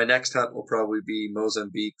 My next hunt will probably be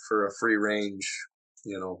Mozambique for a free range,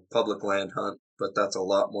 public land hunt, but that's a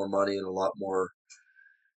lot more money and a lot more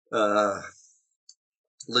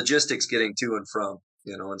logistics getting to and from,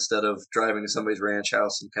 instead of driving to somebody's ranch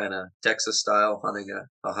house and kind of Texas style hunting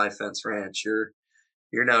a high fence ranch, you're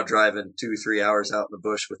now driving 2-3 hours out in the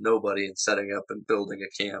bush with nobody and setting up and building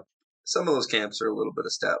a camp. Some of those camps are a little bit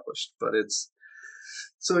established, but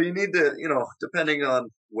so you need to, depending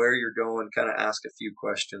on where you're going, kind of ask a few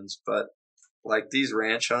questions. But like these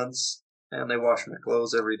ranch hunts, and they wash my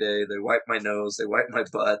clothes every day. They wipe my nose. They wipe my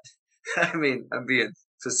butt. I mean, I'm being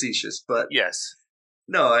facetious, but yes.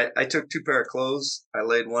 No, I took 2 pair of clothes. I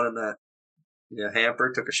laid one in that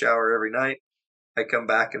hamper, took a shower every night. I come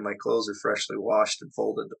back and my clothes are freshly washed and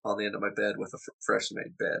folded on the end of my bed with a freshly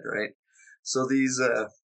made bed, right? So these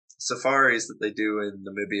safaris that they do in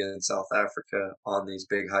Namibia and South Africa on these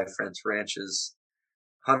big high fence ranches,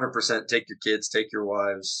 100% take your kids, take your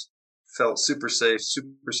wives. Felt super safe,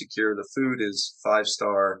 super secure. The food is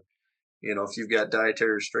 5-star. If you've got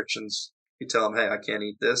dietary restrictions, you tell them, hey, I can't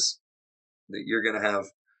eat this. That you're going to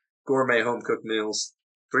have gourmet home cooked meals,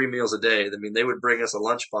 3 meals a day. I mean, they would bring us a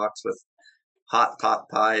lunchbox with hot pot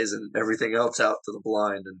pies and everything else out to the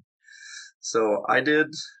blind. And so I did,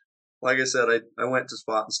 like I said, I went to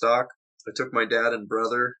Spot and Stock. I took my dad and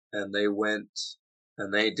brother, and they went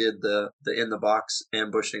and they did the in the box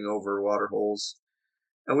ambushing over water holes.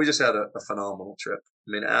 And we just had a phenomenal trip.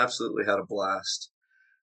 I mean, absolutely had a blast.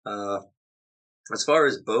 As far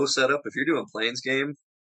as bow setup, if you're doing plains game,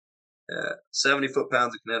 70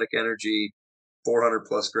 foot-pounds of kinetic energy, 400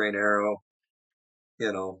 plus grain arrow,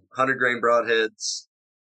 100 grain broadheads,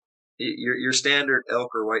 your standard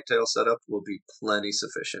elk or whitetail setup will be plenty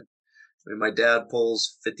sufficient. I mean, my dad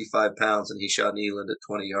pulls 55 pounds and he shot an eland at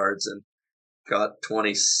 20 yards and got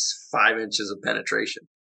 25 inches of penetration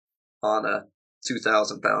on a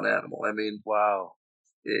 2,000-pound animal. I mean, wow.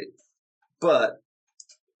 But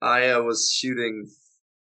I was shooting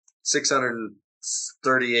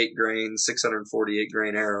 638 grain, 648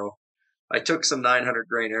 grain arrow. I took some 900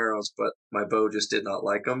 grain arrows, but my bow just did not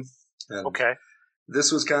like them. And okay.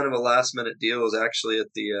 This was kind of a last minute deal. It was actually at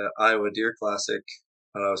the Iowa Deer Classic.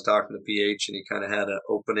 I was talking to PH, and he kind of had an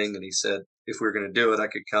opening, and he said if we were going to do it, I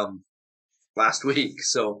could come last week.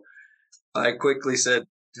 So I quickly said,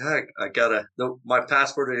 heck, my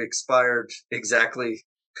passport had expired exactly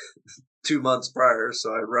 2 months prior,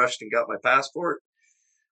 so I rushed and got my passport.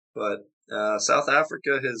 But South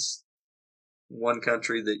Africa is one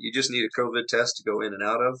country that you just need a COVID test to go in and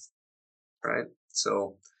out of, right?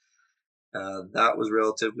 So that was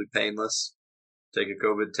relatively painless. Take a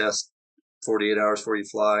COVID test 48 hours before you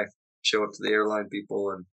fly, show it to the airline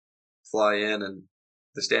people and fly in, and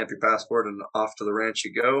they stamp your passport and off to the ranch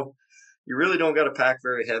you go. You really don't got to pack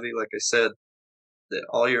very heavy. Like I said, that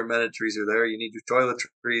all your amenities are there. You need your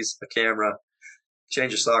toiletries, a camera,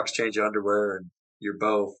 change your socks, change your underwear, and your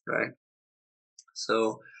bow, right?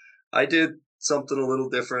 So I did something a little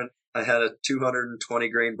different. I had a 220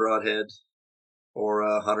 grain broadhead, or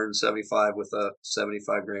 175 with a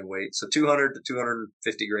 75 grain weight. So 200 to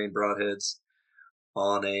 250 grain broadheads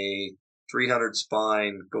on a 300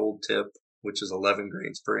 spine gold tip, which is 11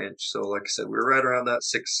 grains per inch. So like I said, we were right around that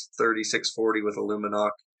 630, 640 with a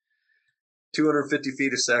Luminoc. 250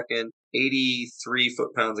 feet a second, 83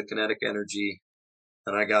 foot-pounds of kinetic energy,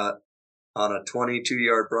 and I got, on a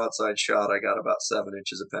 22-yard broadside shot, I got about 7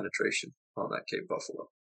 inches of penetration on that Cape Buffalo.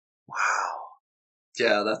 Wow.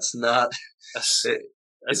 Yeah, that's not... That's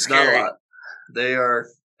it's scary. not a lot. They are...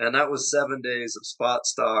 And that was 7 days of spot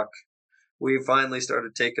stock. We finally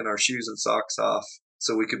started taking our shoes and socks off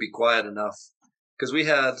so we could be quiet enough. Because we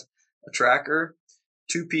had a tracker,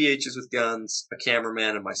 2 PHs with guns, a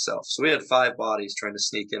cameraman, and myself. So we had 5 bodies trying to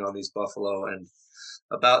sneak in on these buffalo. And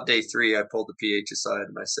about day 3, I pulled the PH aside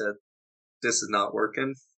and I said, this is not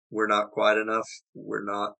working. We're not quiet enough. We're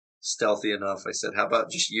not stealthy enough. I said, how about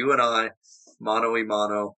just you and I, mano y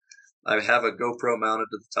mano? I have a GoPro mounted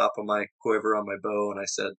to the top of my quiver on my bow. And I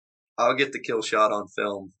said, I'll get the kill shot on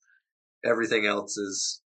film. Everything else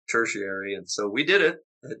is tertiary. And so we did it.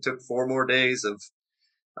 It took 4 more days of...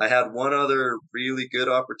 I had one other really good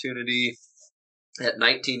opportunity at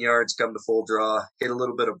 19 yards, come to full draw, hit a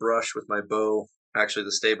little bit of brush with my bow, actually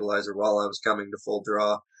the stabilizer, while I was coming to full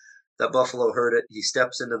draw. That buffalo heard it. He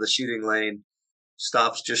steps into the shooting lane,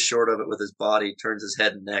 stops just short of it with his body, turns his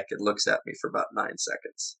head and neck, and looks at me for about 9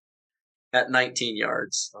 seconds at 19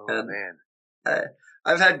 yards. Oh, and man.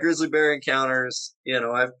 I've had grizzly bear encounters.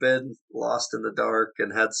 I've been lost in the dark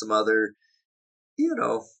and had some other,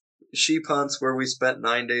 sheep hunts where we spent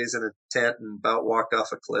 9 days in a tent and about walked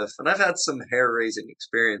off a cliff. And I've had some hair-raising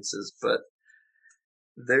experiences, but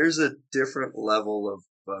there's a different level of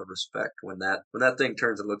respect when that thing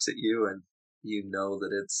turns and looks at you, and you know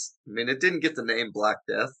that it's... I mean, it didn't get the name Black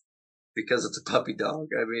Death because it's a puppy dog.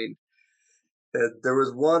 I mean, there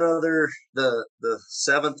was one other... The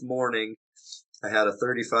 7th morning, I had a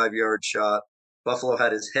 35-yard shot. Buffalo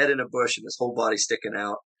had his head in a bush and his whole body sticking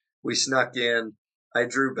out. We snuck in. I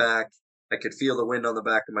drew back. I could feel the wind on the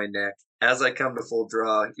back of my neck. As I come to full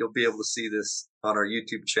draw, you'll be able to see this on our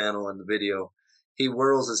YouTube channel in the video. He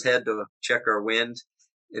whirls his head to check our wind,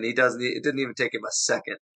 and it didn't even take him a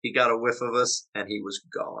second. He got a whiff of us, and he was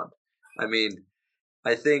gone. I mean,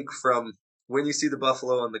 I think from when you see the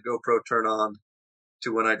buffalo and the GoPro turn on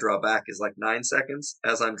to when I draw back is like 9 seconds.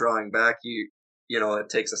 As I'm drawing back, it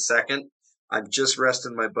takes a second. I'm just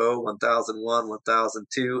resting my bow, 1001,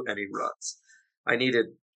 1002, and he runs. I needed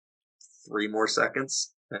 3 more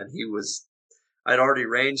seconds, and I'd already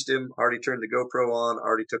ranged him, already turned the GoPro on,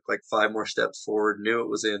 already took like 5 more steps forward, knew it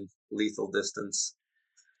was in lethal distance.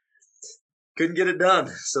 Couldn't get it done.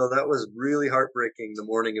 So that was really heartbreaking the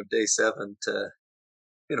morning of day 7 to,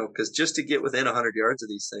 because just to get within 100 yards of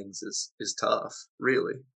these things is tough,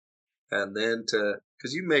 really. And then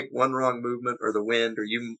because you make one wrong movement or the wind or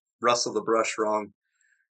you rustle the brush wrong,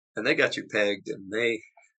 and they got you pegged, and they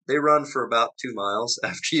run for about 2 miles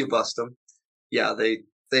after you bust them. Yeah, they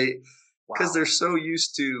because they're so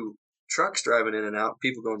used to trucks driving in and out,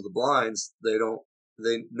 people going to the blinds,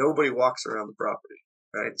 nobody walks around the property,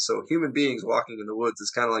 right? So human beings walking in the woods is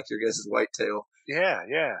kind of like your guys' whitetail. Yeah.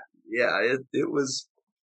 Yeah, it was.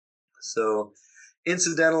 So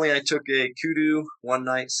incidentally, I took a kudu one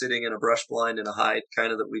night sitting in a brush blind in a hide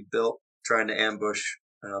kind of that we built trying to ambush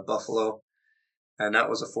buffalo. And that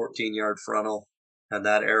was a 14-yard frontal. And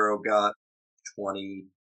that arrow got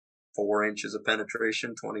 24 inches of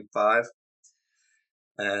penetration, 25.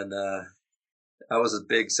 And that was a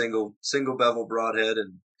big single bevel broadhead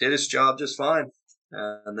and did its job just fine.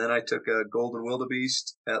 And then I took a golden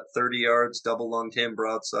wildebeest at 30 yards, double lunged him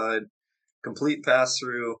broadside, complete pass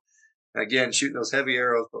through. Again, shooting those heavy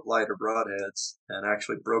arrows, but lighter broadheads, and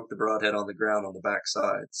actually broke the broadhead on the ground on the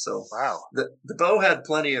backside. So wow, the bow had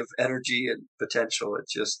plenty of energy and potential. It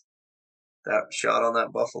just, that shot on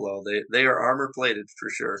that buffalo, they are armor plated for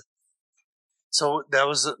sure. So that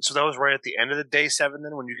was right at the end of the day 7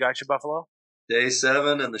 then when you got your buffalo? Day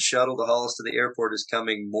 7, and the shuttle to haul us to the airport is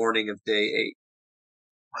coming morning of day 8.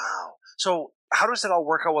 Wow. So how does that all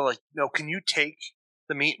work out? Well, can you take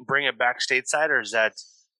the meat and bring it back stateside, or is that...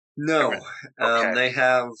 No. Okay. They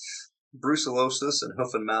have brucellosis and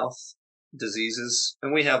hoof and mouth diseases,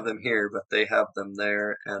 and we have them here, but they have them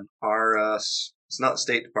there. And our It's not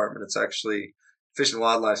State Department. It's actually Fish and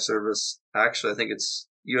Wildlife Service. Actually, I think it's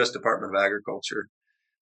U.S. Department of Agriculture.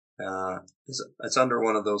 It's under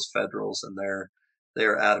one of those federals, and they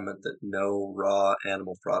are adamant that no raw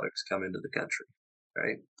animal products come into the country,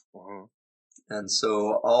 right? Mhm. And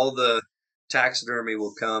so all the taxidermy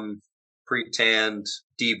will come pre-tanned,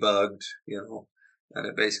 debugged, and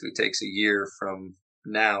it basically takes a year from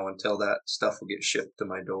now until that stuff will get shipped to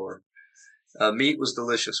my door. Meat was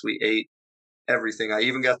delicious. We ate everything. I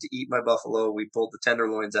even got to eat my buffalo. We pulled the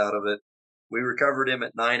tenderloins out of it. We recovered him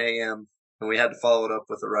at 9 a.m. and we had to follow it up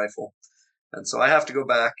with a rifle. And so I have to go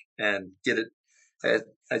back and get it.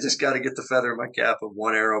 I just got to get the feather in my cap of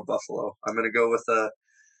one arrow buffalo. I'm going to go with a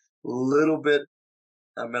little bit.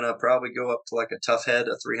 I'm going to probably go up to like a tough head,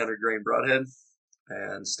 a 300 grain broadhead,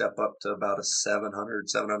 and step up to about a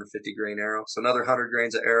 750 grain arrow. So another 100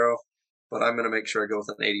 grains of arrow, but I'm going to make sure I go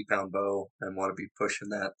with an 80-pound bow and want to be pushing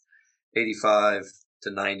that 85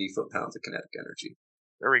 to 90 foot-pounds of kinetic energy.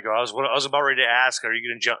 There we go. I was about ready to ask, are you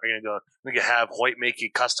going to jump? Are you going to have Hoyt make you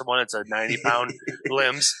a custom one? It's a 90-pound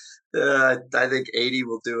limbs. I think 80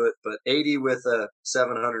 will do it, but 80 with a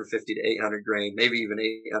 750 to 800 grain, maybe even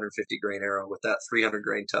 850 grain arrow with that 300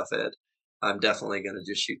 grain tough head. I'm definitely going to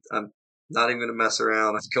just shoot. I'm not even going to mess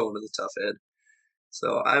around. I'm going to the tough head.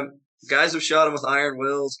 So guys have shot him with iron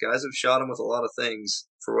wills. Guys have shot him with a lot of things.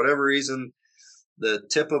 For whatever reason, the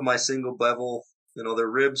tip of my single bevel, their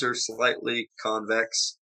ribs are slightly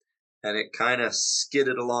convex, and it kind of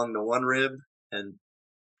skidded along the one rib and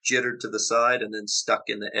jittered to the side and then stuck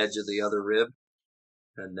in the edge of the other rib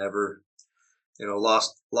and never,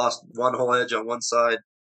 lost one whole edge on one side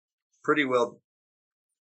pretty well.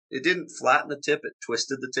 It didn't flatten the tip. It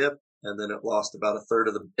twisted the tip, and then it lost about a third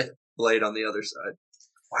of the blade on the other side.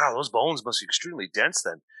 Wow, those bones must be extremely dense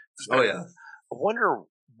then. Oh, yeah. I wonder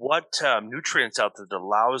what nutrients out there that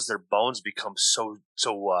allows their bones become so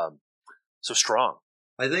strong.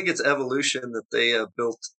 I think it's evolution that they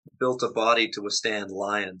built a body to withstand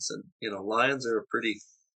lions, and lions are a pretty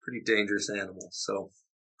dangerous animal. So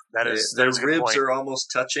that is their a good ribs point. are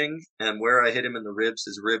almost touching, and where I hit him in the ribs,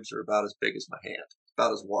 his ribs are about as big as my hand,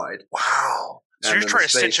 about as wide. Wow! So And you're then trying the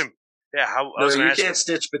to stitch space- him? Yeah. You can't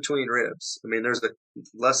stitch between ribs. I mean, there's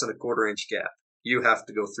less than a quarter-inch gap. You have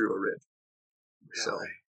to go through a rib. So, Really?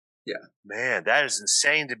 yeah. Man, that is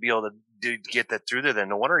insane to be able to get that through there. Then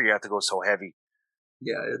no wonder you have to go so heavy.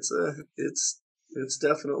 Yeah, it's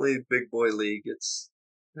definitely big boy league.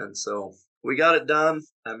 And so we got it done.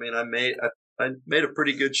 I mean, I made a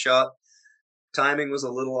pretty good shot. Timing was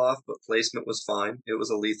a little off, but placement was fine. It was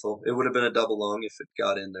a lethal. It would have been a double lung if it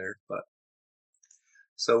got in there, but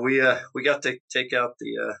so we got to take out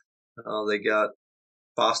they got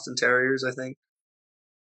Boston Terriers, I think.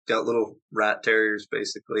 Got little rat terriers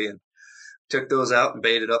basically, and took those out and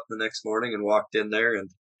baited up the next morning and walked in there,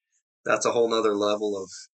 and that's a whole nother level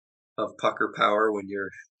of pucker power when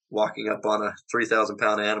you're walking up on a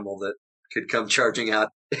 3,000-pound animal that could come charging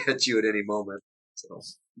out at you at any moment. So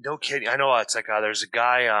no kidding. I know it's like there's a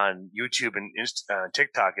guy on YouTube and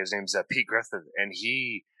TikTok. His name's Pete Griffith, and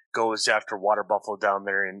he goes after water buffalo down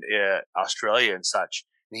there in Australia and such.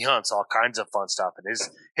 And he hunts all kinds of fun stuff. And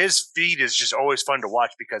his feed is just always fun to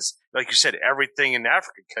watch because, like you said, everything in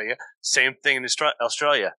Africa kill you. Same thing in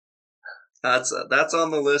Australia. That's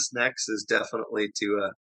on the list next is definitely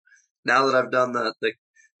to now that I've done the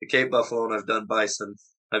Cape buffalo and I've done bison,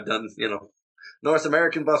 I've done North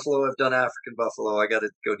American buffalo, I've done African buffalo. I got to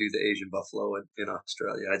go do the Asian buffalo in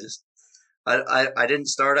Australia. I didn't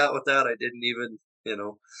start out with that. I didn't even I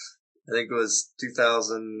think it was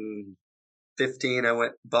 2015 I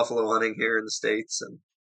went buffalo hunting here in the States, and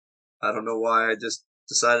I don't know why I just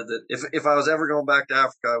decided that if I was ever going back to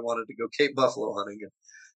Africa, I wanted to go Cape buffalo hunting. And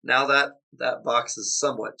now that box is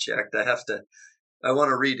somewhat checked. I want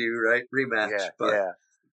to rematch. Yeah.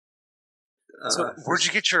 So where'd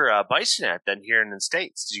you get your bison at then here in the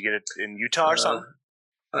States? Did you get it in Utah or something?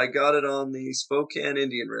 I got it on the Spokane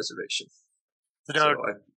Indian Reservation.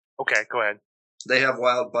 Okay, go ahead. They have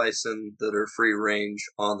wild bison that are free range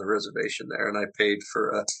on the reservation there, and I paid for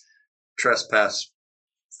a trespass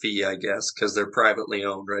fee, I guess, because they're privately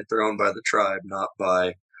owned, right? They're owned by the tribe, not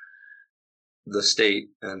by the state.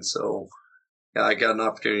 And so I got an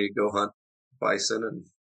opportunity to go hunt bison and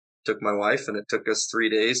took my wife, and it took us 3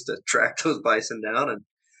 days to track those bison down. And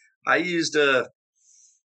I used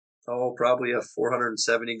probably a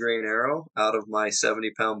 470 grain arrow out of my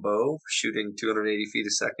 70-pound bow, shooting 280 feet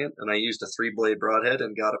a second. And I used a 3-blade broadhead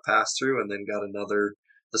and got a pass through, and then got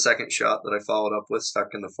the second shot that I followed up with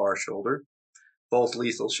stuck in the far shoulder. Both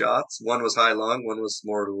lethal shots. One was high lung, one was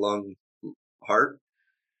more lung heart.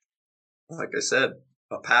 Like I said,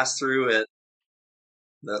 a pass through at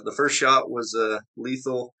The first shot was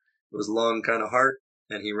lethal. It was long, kind of heart,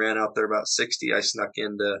 and he ran out there about 60. I snuck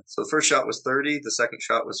into. So the first shot was 30. The second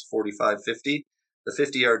shot was 45, 50. The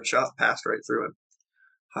 50-yard shot passed right through him.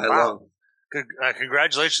 High long.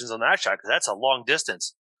 Congratulations on that shot, because that's a long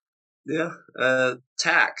distance. Yeah.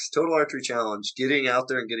 TAX, Total Archery Challenge, getting out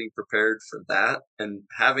there and getting prepared for that and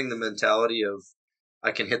having the mentality of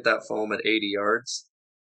I can hit that foam at 80 yards.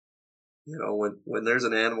 You know, when there's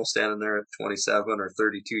an animal standing there at 27 or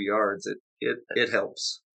 32 yards, it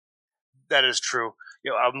helps. That is true.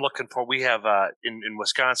 You know, I'm looking for. We have in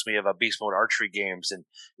Wisconsin, we have a beast mode archery games, and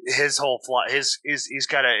his whole fly, he's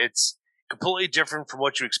got a. It's completely different from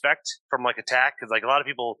what you expect from like a tack. Because like a lot of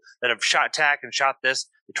people that have shot tack and shot this,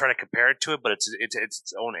 they try to compare it to it, but it's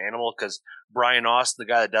its own animal. Because Brian Austin,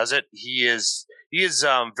 the guy that does it, he is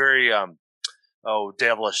very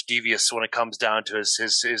devilish, devious when it comes down to his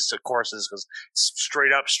courses, because it's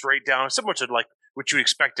straight up, straight down, similar to like what you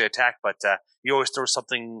expect to attack, but he always throws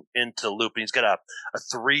something into the loop. And he's got a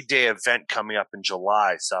 3-day event coming up in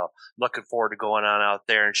July, so looking forward to going on out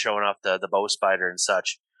there and showing off the bow spider and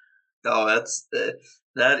such. Oh, that's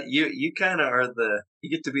that you kind of are you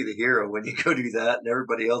get to be the hero when you go do that, and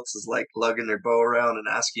everybody else is like lugging their bow around and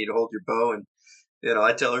asking you to hold your bow. And you know,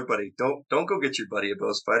 I tell everybody, don't go get your buddy a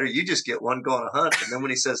bow spider. You just get one, go on a hunt, and then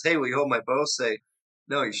when he says, "Hey, will you hold my bow?" Say,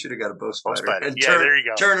 "No, you should have got a bow spider." And yeah, there you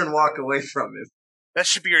go. Turn and walk away from him. That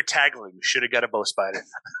should be your tagline. You should have got a bow spider.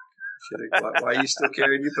 Why are you still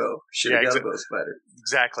carrying your bow? Should have got a bow spider.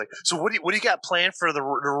 Exactly. So what do you got planned for the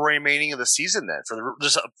remaining of the season then?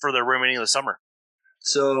 For the remaining of the summer?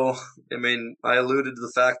 So, I mean, I alluded to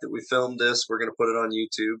the fact that we filmed this. We're going to put it on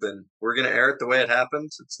YouTube, and we're going to air it the way it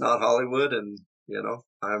happens. It's not Hollywood, and you know,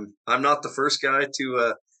 I'm not the first guy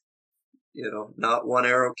to not one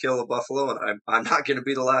arrow kill a buffalo, and I'm not going to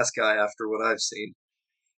be the last guy after what I've seen.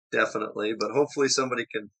 Definitely, but hopefully somebody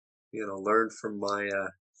can, learn from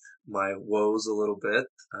my woes a little bit.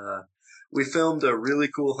 We filmed a really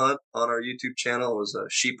cool hunt on our YouTube channel. It was a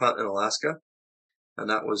sheep hunt in Alaska, and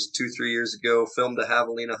that was 2-3 years ago. Filmed a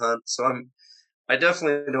javelina hunt, so I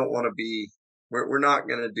definitely don't want to be. We're not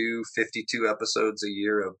going to do 52 episodes a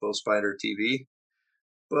year of Bow Spider TV,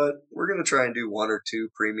 but we're going to try and do 1 or 2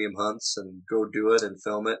 premium hunts and go do it and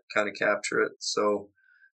film it, kind of capture it. So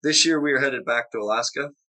this year we are headed back to Alaska.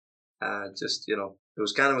 It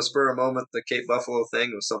was kind of a spur of moment. The Cape Buffalo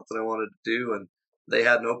thing was something I wanted to do, and they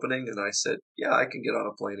had an opening, and I said, yeah, I can get on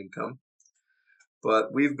a plane and come.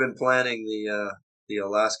 But we've been planning the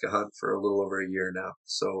Alaska hunt for a little over a year now.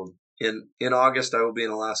 So in August, I will be in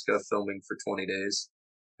Alaska filming for 20 days,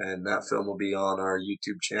 and that film will be on our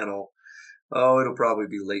YouTube channel. Oh, it'll probably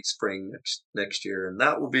be late spring next year, and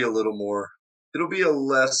that will be a little more. It'll be a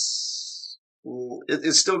less.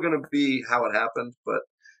 It's still going to be how it happened, but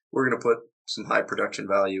we're going to put some high production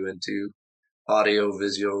value into audio,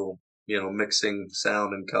 visual, mixing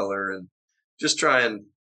sound and color, and just try and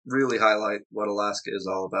really highlight what Alaska is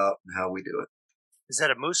all about and how we do it. Is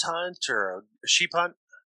that a moose hunt or a sheep hunt?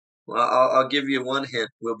 Well, I'll give you one hint.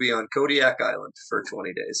 We'll be on Kodiak Island for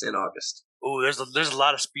 20 days in August. Oh, there's a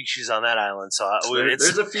lot of species on that island, so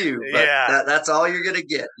there's a few. But yeah, that's all you're gonna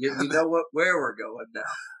get. You know where we're going now.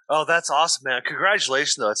 Oh, that's awesome, man!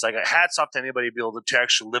 Congratulations, though. It's like a hats off to anybody to be able to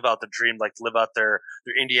actually live out the dream, like live out their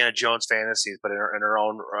Indiana Jones fantasies, but in our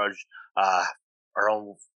own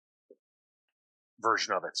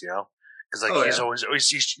version of it, Because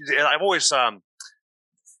I've always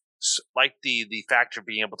liked the factor of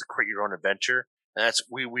being able to create your own adventure, and that's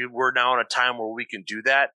we're now in a time where we can do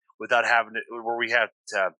that without having to, where we have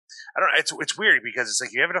to. I don't know. It's weird because it's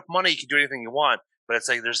like you have enough money, you can do anything you want, but it's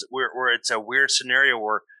like where it's a weird scenario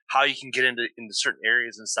where how you can get into certain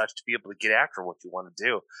areas and such to be able to get after what you want to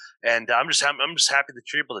do. And I'm just happy that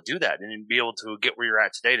you're able to do that and be able to get where you're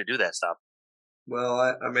at today to do that stuff. Well,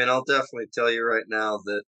 I mean, I'll definitely tell you right now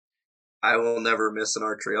that I will never miss an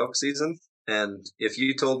archery elk season. And if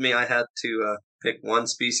you told me I had to pick one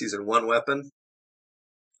species and one weapon,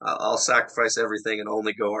 I'll sacrifice everything and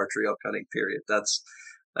only go archery elk hunting, period.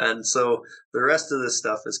 And so the rest of this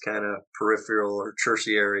stuff is kind of peripheral or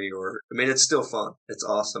tertiary, it's still fun. It's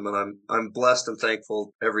awesome. And I'm blessed and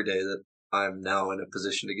thankful every day that I'm now in a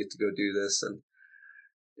position to get to go do this. And,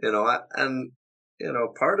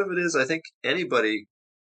 part of it is I think anybody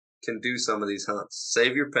can do some of these hunts.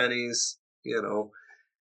 Save your pennies,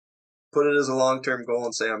 put it as a long-term goal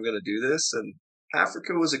and say, I'm going to do this. And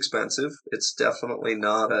Africa was expensive. It's definitely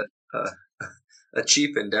not a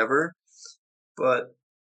cheap endeavor, but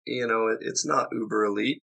it's not uber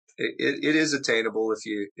elite. It is attainable if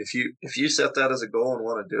you set that as a goal and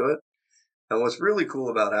want to do it. And what's really cool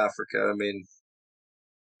about Africa,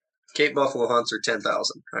 Cape buffalo hunts are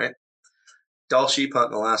 10,000, right? Doll sheep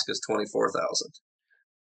hunt in Alaska is 24,000.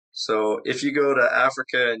 So if you go to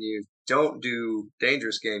Africa and you don't do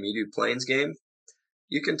dangerous game, you do plains game,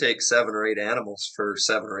 you can take 7 or 8 animals for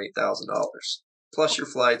 $7,000 or $8,000, plus your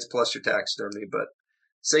flights, plus your taxidermy. But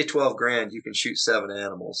say 12 grand, you can shoot 7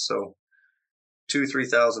 animals. So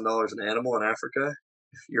 $2,000-$3,000 an animal in Africa,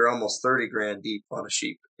 you're almost 30 grand deep on a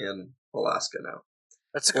sheep in Alaska now.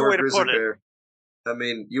 That's a good way to put it. Bear. I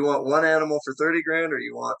mean, you want one animal for 30 grand, or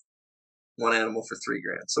you want one animal for 3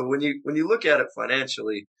 grand? So when you look at it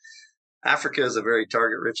financially, Africa is a very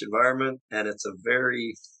target-rich environment, and it's a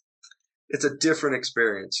different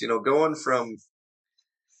experience. Going from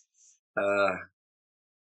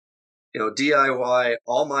DIY,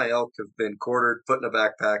 all my elk have been quartered, put in a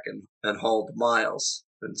backpack, and hauled miles.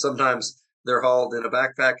 And sometimes they're hauled in a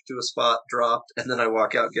backpack to a spot, dropped, and then I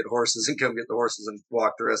walk out, get horses, and come get the horses and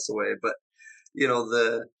walk the rest of the way. But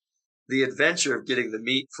the adventure of getting the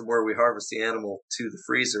meat from where we harvest the animal to the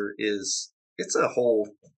freezer it's a whole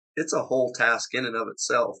task in and of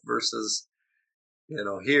itself. Versus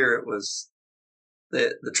here it was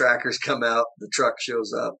the trackers come out, the truck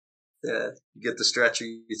shows up, you get the stretcher,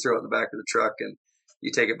 you throw it in the back of the truck, and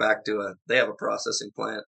you take it back to they have a processing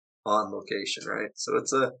plant on location, right? So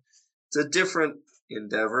it's a different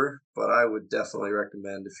endeavor, but I would definitely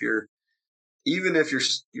recommend even if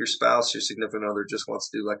your spouse, your significant other just wants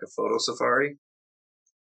to do like a photo safari,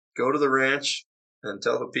 go to the ranch and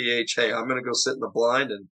tell the PH, hey, I'm going to go sit in the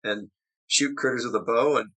blind and shoot critters with a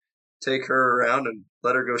bow, and take her around and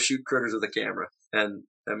let her go shoot critters with a camera. And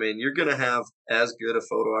I mean, you're going to have as good a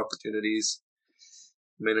photo opportunities.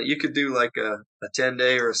 I mean, you could do like a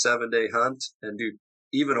 10-day or a 7-day hunt and do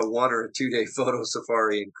even a 1 or a 2-day photo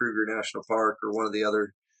safari in Kruger National Park or one of the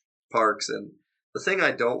other parks. And the thing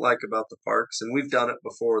I don't like about the parks, and we've done it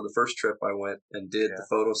before, the first trip I went and did the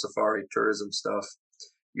photo safari tourism stuff,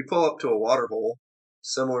 you pull up to a water hole,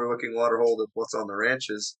 similar looking water hole to what's on the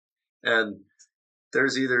ranches, and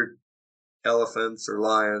there's either elephants or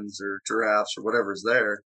lions or giraffes or whatever's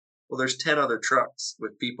there. Well, there's 10 other trucks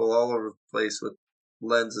with people all over the place with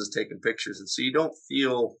lenses taking pictures. And so you don't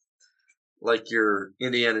feel like you're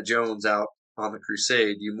Indiana Jones out on the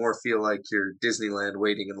crusade. You more feel like you're Disneyland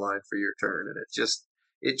waiting in line for your turn. And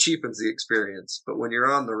it cheapens the experience. But when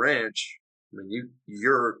you're on the ranch, I mean,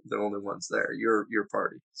 you're the only ones there. You're your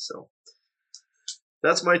party. So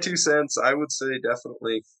that's my 2 cents. I would say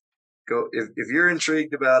definitely go, if you're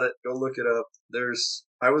intrigued about it, go look it up.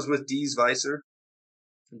 I was with Dees Weiser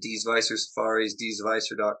Safaris,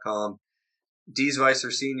 deesweiser.com. Dees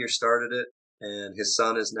Weiser Sr. started it, and his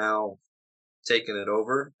son is now taken it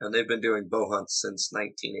over, and they've been doing bow hunts since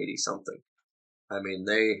 1980 something. I mean,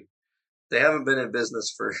 they haven't been in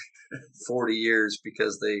business for 40 years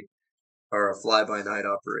because they are a fly-by-night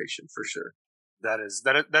operation for sure. That is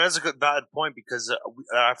a good valid point, because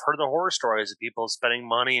I've heard the horror stories of people spending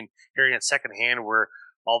money and hearing it secondhand where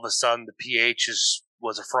all of a sudden the PH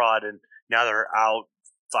was a fraud and now they're out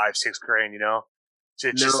 5-6 grand.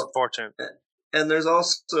 It's just unfortunate. And there's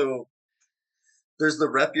the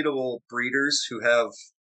reputable breeders who have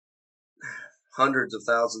hundreds of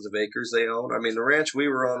thousands of acres they own. I mean, the ranch we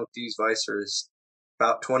were on with Dees Weiser is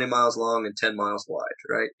about 20 miles long and 10 miles wide,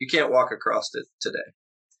 right? You can't walk across it today.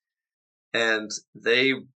 And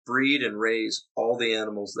they breed and raise all the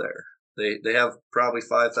animals there. They have probably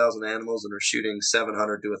 5,000 animals and are shooting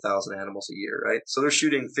 700 to 1,000 animals a year, right? So they're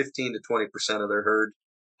shooting 15 to 20% of their herd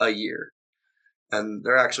a year. And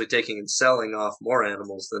they're actually taking and selling off more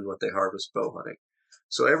animals than what they harvest bow hunting.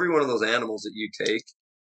 So every one of those animals that you take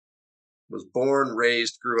was born,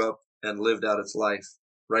 raised, grew up, and lived out its life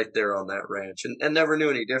right there on that ranch, and never knew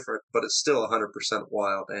any different, but it's still 100%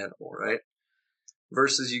 wild animal, right?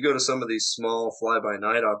 Versus you go to some of these small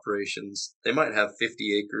fly-by-night operations, they might have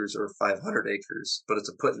 50 acres or 500 acres, but it's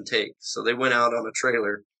a put and take. So they went out on a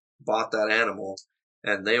trailer, bought that animal,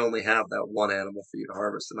 and they only have that one animal for you to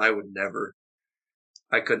harvest. And I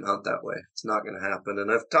couldn't hunt that way. It's not going to happen. And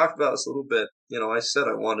I've talked about this a little bit. I said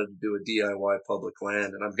I wanted to do a DIY public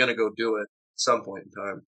land, and I'm going to go do it at some point in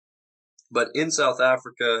time. But in South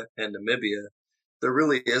Africa and Namibia, there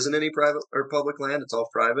really isn't any private or public land. It's all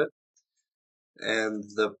private. And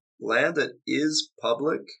the land that is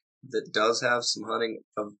public, that does have some hunting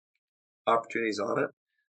opportunities on it,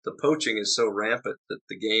 the poaching is so rampant that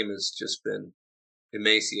the game has just been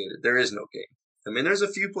emaciated. There is no game. I mean, there's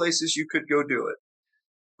a few places you could go do it.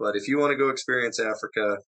 But if you want to go experience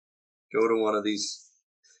Africa, go to one of these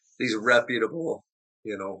reputable,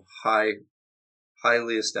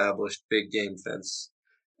 highly established big game fence.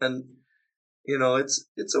 And,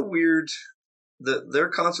 it's a weird their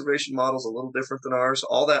conservation model is a little different than ours.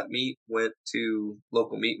 All that meat went to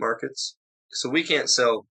local meat markets, so we can't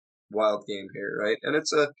sell wild game here, right? And I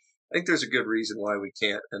think there's a good reason why we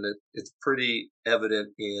can't, and it's pretty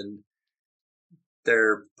evident in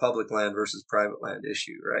their public land versus private land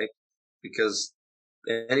issue, right? Because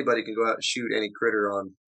anybody can go out and shoot any critter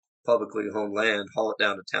on publicly owned land, haul it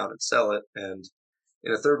down to town and sell it. And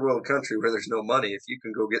in a third world country where there's no money, if you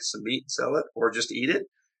can go get some meat and sell it or just eat it,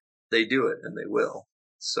 they do it, and they will.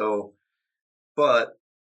 So, but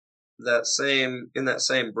in that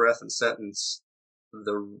same breath and sentence,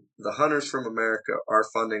 the hunters from America are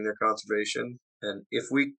funding their conservation. And if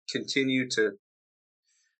we continue to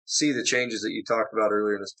see the changes that you talked about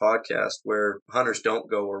earlier in this podcast, where hunters don't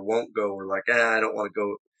go or won't go, or like, I don't want to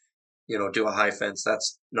go, do a high fence,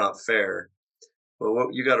 that's not fair. Well,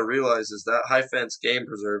 what you got to realize is that high fence game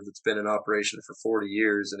preserve that's been in operation for 40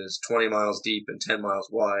 years and is 20 miles deep and 10 miles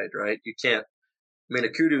wide, right? You can't, a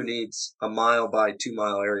kudu needs a 1 by 2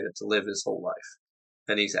 mile area to live his whole life,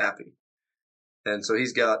 and he's happy. And so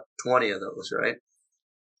he's got 20 of those, right?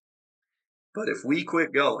 But if we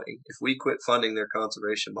quit going, if we quit funding their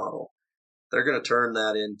conservation model, they're going to turn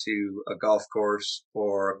that into a golf course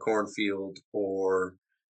or a cornfield or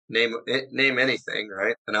name anything,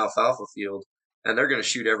 right? An alfalfa field. And they're going to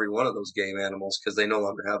shoot every one of those game animals because they no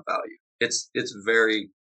longer have value. It's very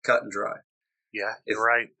cut and dry. Yeah, you're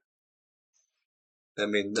right.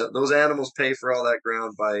 Those animals pay for all that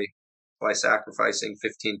ground by sacrificing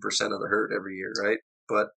 15% of the herd every year, right?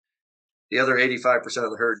 But the other 85% of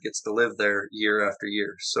the herd gets to live there year after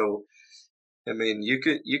year. So,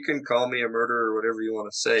 you can call me a murderer or whatever you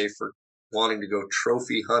want to say for wanting to go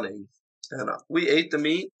trophy hunting. And we ate the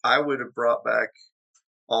meat. I would have brought back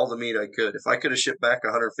all the meat I could. If I could have shipped back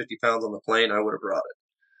 150 pounds on the plane, I would have brought it.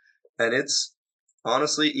 And it's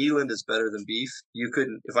honestly, eland is better than beef. You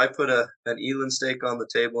couldn't, if I put an eland steak on the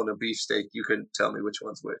table and a beef steak, you couldn't tell me which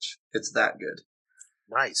one's which. It's that good.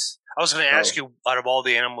 Nice. I was going to ask you, out of all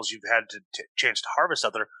the animals you've had to chance to harvest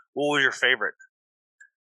out there, what was your favorite?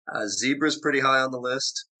 Zebra's pretty high on the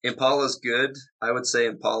list. Impala's good. I would say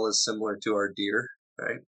Impala is similar to our deer,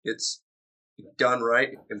 right? It's done right.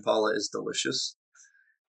 Impala is delicious.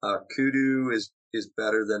 Kudu is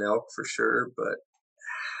better than elk for sure, but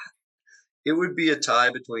it would be a tie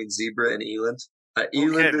between zebra and eland.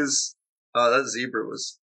 Eland is, that zebra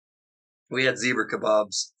was, we had zebra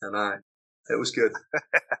kebabs, and it was good.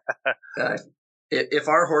 If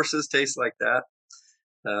our horses taste like that,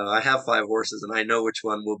 I have 5 horses, and I know which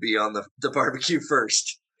one will be on the barbecue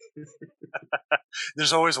first.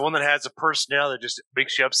 There's always one that has a personality that just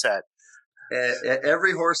makes you upset.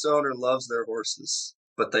 Every horse owner loves their horses,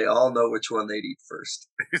 but they all know which one they'd eat first.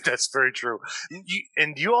 That's very true.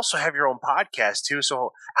 And you also have your own podcast too.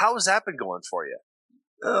 So how has that been going for you?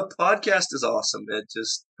 Podcast is awesome. It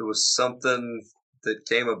was something that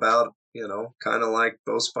came about, kind of like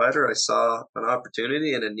Bow Spider. I saw an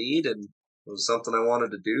opportunity and a need, and it was something I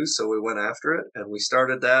wanted to do. So we went after it, and we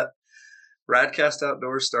started that. Radcast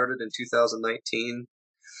Outdoors started in 2019.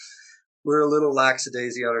 We're a little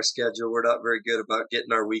lackadaisy on our schedule. We're not very good about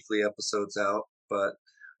getting our weekly episodes out, but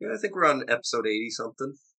I think we're on episode 80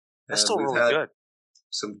 something. That's still really good.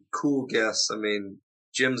 Some cool guests.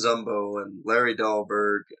 Jim Zumbo and Larry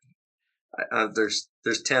Dahlberg. There's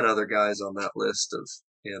 10 other guys on that list of,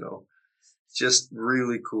 just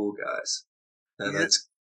really cool guys. And that's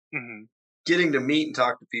getting to meet and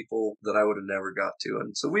talk to people that I would have never got to.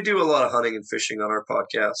 And so we do a lot of hunting and fishing on our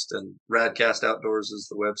podcast, and Radcast Outdoors is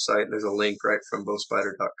the website. And there's a link right from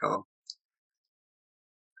bowspider.com.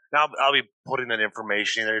 Now I'll be putting that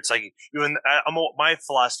information in there. It's like, my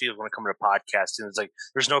philosophy is when it comes to podcasting, it's like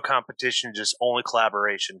there's no competition, just only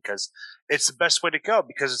collaboration, because it's the best way to go.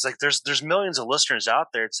 Because it's like there's millions of listeners out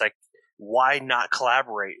there. It's like, why not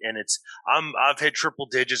collaborate? And I've hit triple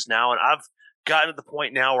digits now, and I've gotten to the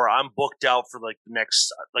point now where I'm booked out for like the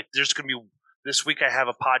next, there's going to be, this week I have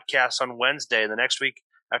a podcast on Wednesday, and the next week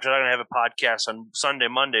after that I'm going to have a podcast on Sunday,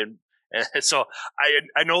 Monday. And so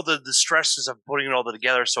I know the stresses of putting it all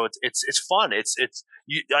together. So it's fun.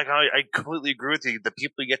 I completely agree with you. The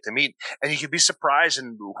people you get to meet, and you can be surprised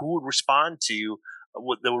in who would respond to you,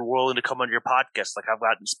 that were willing to come on your podcast. Like I've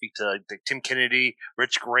gotten to speak to Tim Kennedy,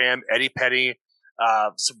 Rich Graham, Eddie Petty,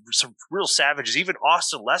 some real savages, even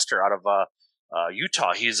Austin Lester out of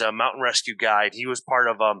Utah. He's a mountain rescue guide. He was part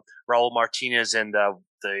of Raul Martinez and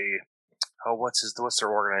what's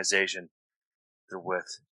their organization they're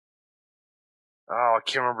with? Oh, I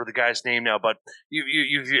can't remember the guy's name now, but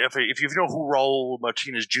if you know who Raul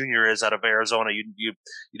Martinez Jr. is out of Arizona, you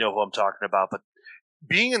know who I'm talking about. But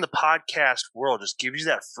being in the podcast world just gives you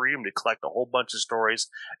that freedom to collect a whole bunch of stories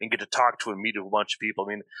and get to talk to and meet a bunch of people. I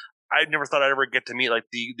mean, I never thought I'd ever get to meet like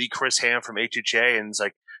the Chris Ham from HHA, and it's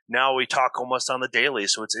like now we talk almost on the daily.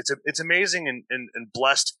 So it's amazing and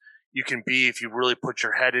blessed you can be if you really put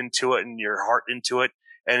your head into it and your heart into it.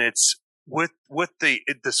 And it's with the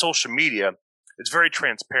social media, it's very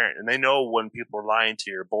transparent, and they know when people are lying to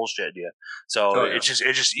you or bullshitting you. So it's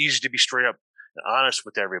just easy to be straight up and honest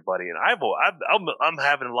with everybody. And I'm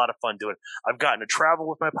having a lot of fun doing it. I've gotten to travel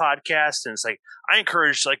with my podcast, and it's like I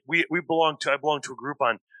encourage, like I belong to a group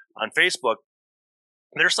on Facebook.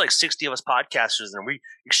 There's like 60 of us podcasters, and we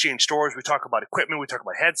exchange stories. We talk about equipment. We talk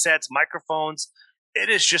about headsets, microphones. It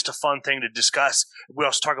is just a fun thing to discuss. We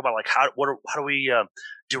also talk about like how do we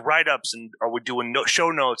do write-ups, and are we doing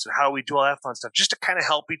show notes, and how do we do all that fun stuff, just to kind of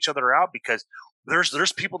help each other out, because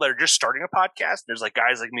there's people that are just starting a podcast. There's like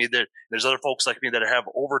guys like me, there's other folks like me that have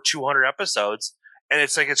over 200 episodes, and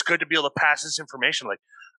it's like it's good to be able to pass this information. Like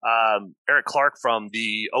Eric Clark from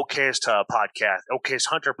the Okayest podcast, Okayest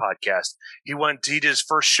Hunter podcast. He did his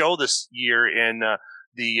first show this year in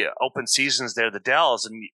the open seasons there, the Dells,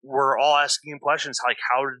 and we're all asking him questions like,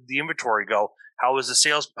 how did the inventory go? How was the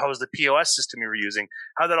sales? How was the POS system you were using?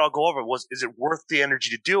 How did that all go over? Is it worth the energy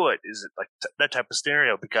to do it? Is it like that type of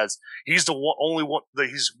scenario? Because he's only one.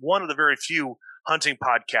 He's one of the very few hunting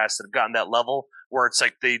podcasts that have gotten that level where it's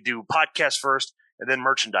like they do podcast first and then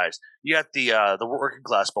merchandise. You got the working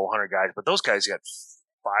class bow hunter guys, but those guys got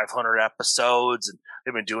 500 episodes, and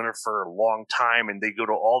they've been doing it for a long time, and they go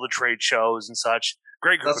to all the trade shows and such.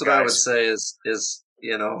 Great group That's of what guys. I would say is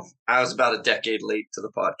I was about a decade late to the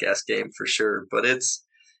podcast game for sure, but it's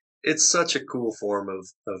such a cool form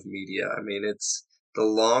of media. I mean, it's the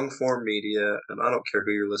long form media, and I don't care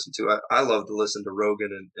who you're listening to. I love to listen to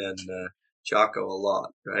Rogan and Jocko a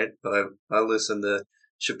lot, right? But I listen to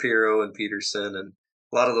Shapiro and Peterson and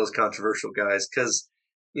a lot of those controversial guys because,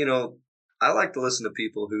 I like to listen to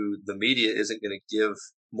people who the media isn't going to give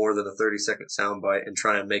more than a 30-second soundbite and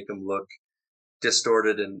try and make them look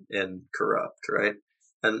distorted and corrupt, right?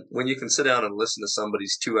 And when you can sit down and listen to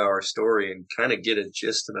somebody's 2-hour story and kind of get a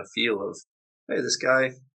gist and a feel of, hey, this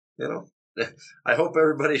guy, I hope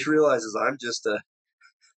everybody realizes I'm just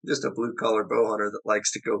a blue collar bow hunter that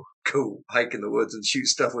likes to go hike in the woods and shoot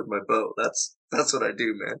stuff with my bow. That's what I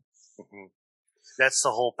do, man. Mm-hmm. That's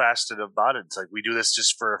the whole facet about it. It's like we do this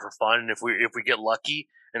just for fun, and if we get lucky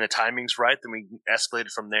and the timing's right, then we escalate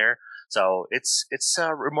it from there. So it's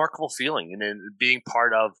a remarkable feeling, and then being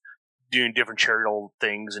part of doing different charitable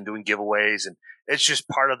things and doing giveaways, and it's just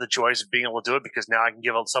part of the joys of being able to do it, because now I can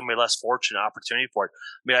give somebody less fortunate opportunity for it.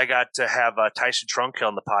 I mean, I got to have Tyson Trunkill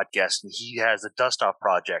on the podcast, and he has a dust off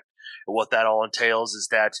project, and what that all entails is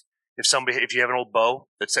that if you have an old bow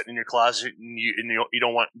that's sitting in your closet and you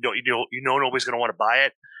don't want, nobody's going to want to buy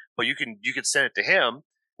it, but you can send it to him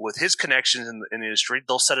with his connections in the industry.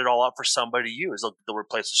 They'll set it all up for somebody to use. They'll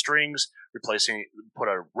replace the strings, put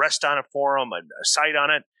a rest on it for them, a sight on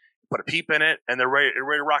it, put a peep in it, and they're ready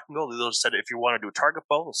to rock and roll. They'll set it, if you want to do a target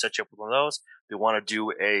bow, they'll set you up with one of those. If you want to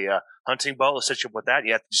do a hunting bow, they'll set you up with that.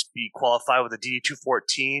 You have to just be qualified with a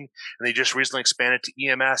DD-214, and they just recently expanded to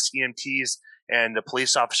EMS, EMTs, and the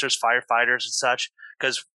police officers, firefighters, and such.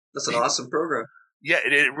 Because that's an awesome program. Yeah,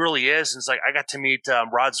 it really is. And it's like I got to meet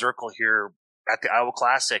Rod Zirkle here at the Iowa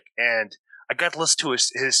Classic, and I got to listen to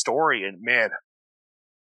his story, and man,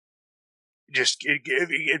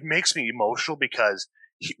 it makes me emotional, because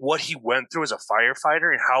what he went through as a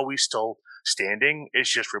firefighter and how he's still standing is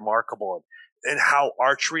just remarkable, and how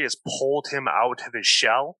archery has pulled him out of his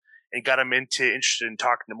shell and got him interested in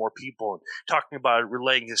talking to more people and talking about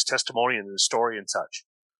relaying his testimony and his story and such.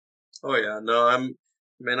 Oh yeah, no, I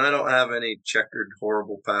don't have any checkered,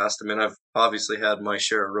 horrible past. I mean, I've obviously had my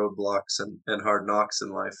share of roadblocks and hard knocks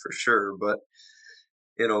in life for sure, but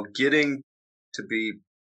getting to be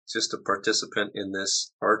just a participant in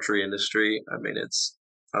this archery industry, I mean, it's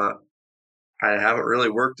I haven't really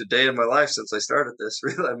worked a day in my life since I started this.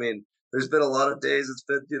 Really, I mean, there's been a lot of days. It's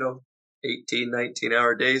been 18,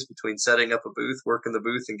 19-hour days between setting up a booth, working the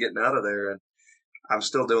booth, and getting out of there. And I'm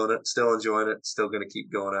still doing it, still enjoying it, still going to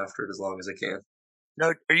keep going after it as long as I can.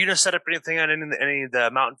 Now, are you going to set up anything on any of the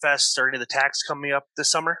Mountain Fests or any of the TACs coming up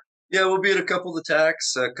this summer? Yeah, we'll be at a couple of the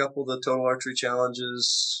TACs, a couple of the Total Archery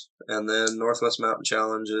Challenges, and then Northwest Mountain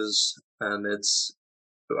Challenges. And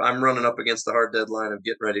I'm running up against the hard deadline of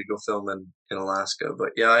getting ready to go film in Alaska.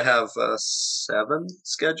 But yeah, I have 7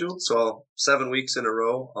 scheduled. So 7 weeks in a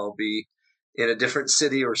row, I'll be in a different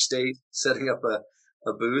city or state setting up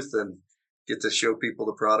a booth and get to show people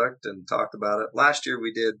the product and talk about it. Last year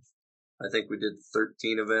I think we did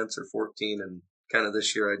 13 events or 14 and kind of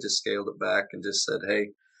this year I just scaled it back and just said, hey,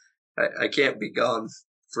 I can't be gone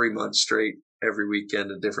 3 months straight every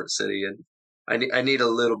weekend in a different city, and I need a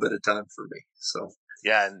little bit of time for me. So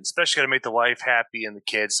yeah, and especially got to make the wife happy and the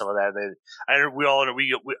kids, some of that.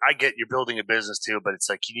 I get you're building a business too, but it's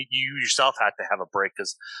like you yourself have to have a break,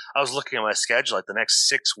 because I was looking at my schedule. Like the next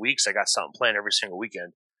 6 weeks, I got something planned every single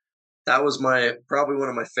weekend. that was probably one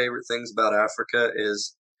of my favorite things about Africa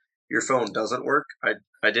is your phone doesn't work.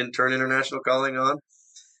 I didn't turn international calling on.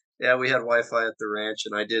 Yeah, we had Wi-Fi at the ranch,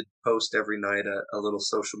 and I did post every night a little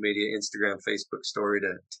social media, Instagram, Facebook story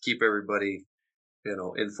to keep everybody,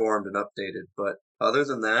 informed and updated. But other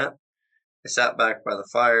than that, I sat back by the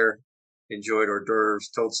fire, enjoyed hors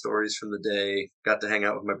d'oeuvres, told stories from the day, got to hang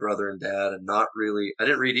out with my brother and dad, and I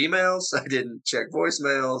didn't read emails, I didn't check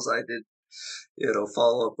voicemails, I did,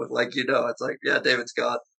 follow up with it's like, yeah, David's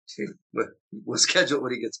got we'll schedule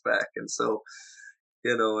when he gets back. And so,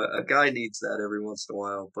 a guy needs that every once in a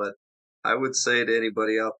while. But I would say to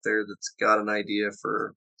anybody out there that's got an idea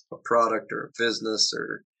for a product or a business,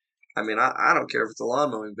 or I don't care if it's a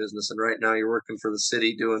lawn mowing business and right now you're working for the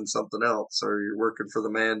city doing something else, or you're working for the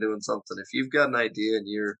man doing something. If you've got an idea and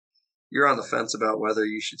you're on the fence about whether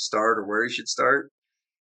you should start or where you should start,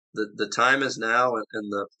 the time is now,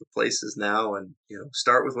 and the place is now, and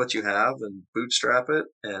start with what you have and bootstrap it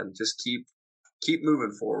and just keep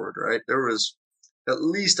moving forward. Right? There was at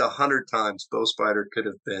least 100 times Bow Spider could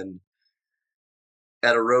have been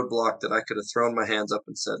at a roadblock that I could have thrown my hands up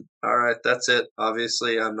and said, all right, that's it.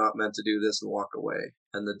 Obviously, I'm not meant to do this, and walk away.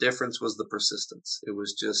 And the difference was the persistence. It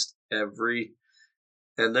was just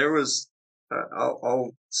and there was,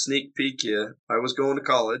 I'll sneak peek you. I was going to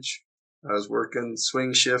college. I was working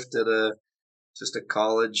swing shift at just a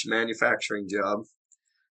college manufacturing job.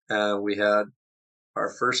 We had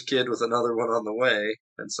our first kid with another one on the way.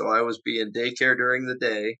 And so I was being daycare during the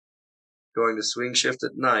day, going to swing shift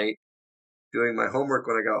at night, doing my homework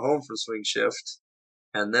when I got home from swing shift.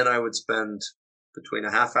 And then I would spend between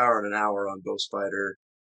a half hour and an hour on Bow Spider,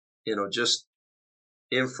 just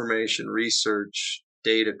information, research,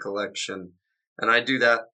 data collection. And I'd do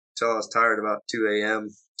that till I was tired, about 2 a.m.,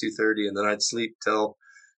 2:30, and then I'd sleep till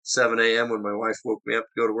 7 a.m. when my wife woke me up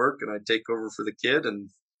to go to work, and I'd take over for the kid, and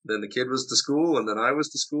then the kid was to school, and then I was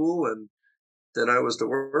to school, and then I was to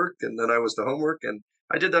work, and then I was to homework. And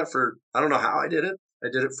I did that I don't know how I did it. I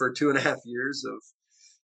did it for 2.5 years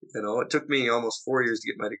it took me almost 4 years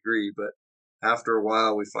to get my degree, but after a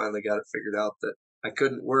while, we finally got it figured out that I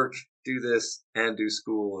couldn't work, do this, and do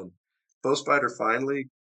school. And Bow Spider finally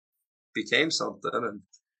became something, and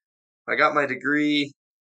I got my degree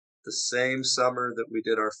the same summer that we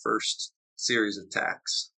did our first series of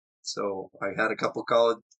tacks. So I had a couple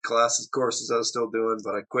college courses I was still doing,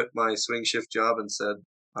 but I quit my swing shift job and said,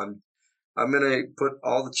 I'm going to put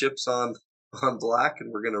all the chips on black,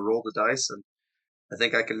 and we're going to roll the dice, and I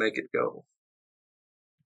think I can make it go.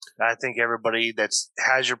 I think everybody that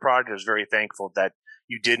has your product is very thankful that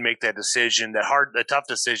you did make that decision, the tough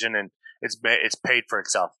decision, and it's paid for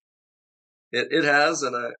itself. It has,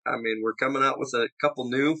 and we're coming out with a couple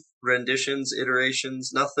new renditions,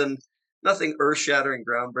 iterations, nothing earth-shattering,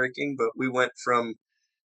 groundbreaking, but we went from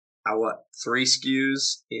 3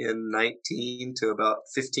 SKUs in 19 to about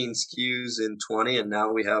 15 SKUs in 20, and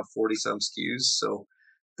now we have 40 some SKUs. So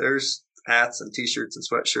there's hats and t-shirts and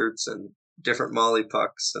sweatshirts and different molly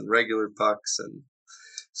pucks and regular pucks, and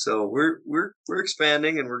so we're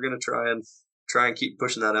expanding, and we're going to try and keep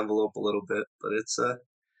pushing that envelope a little bit. But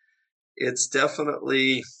it's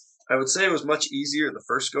definitely, I would say it was much easier the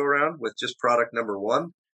first go around with just product number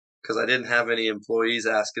one, because I didn't have any employees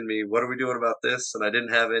asking me, what are we doing about this? And I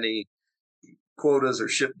didn't have any quotas or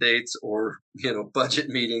ship dates or, budget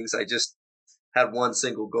meetings. I just had one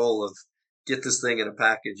single goal of get this thing in a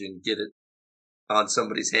package and get it on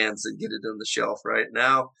somebody's hands and get it on the shelf. Right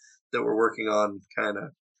now that we're working on kind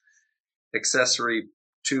of accessory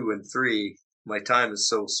 2 and 3, my time is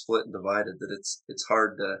so split and divided that it's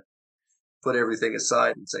hard to put everything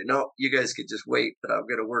aside and say, no, you guys could just wait, but I'm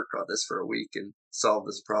going to work on this for a week and solve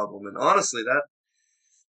this problem. And honestly,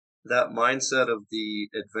 that mindset of the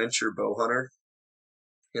adventure bow hunter,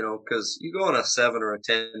 because you go on a 7 or a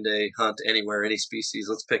 10-day hunt anywhere, any species,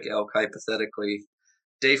 let's pick elk hypothetically.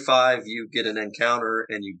 Day 5, you get an encounter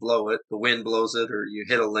and you blow it, the wind blows it, or you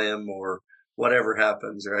hit a limb, or whatever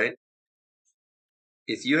happens, right?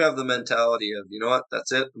 If you have the mentality of,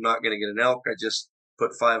 that's it, I'm not going to get an elk, I just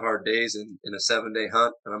put 5 hard days in a 7-day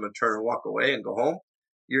hunt, and I'm going to turn and walk away and go home,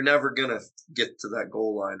 you're never going to get to that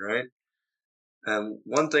goal line, right? And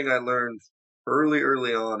one thing I learned early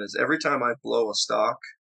on is every time I blow a stock,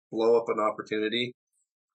 blow up an opportunity,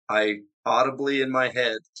 I audibly in my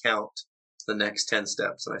head count the next 10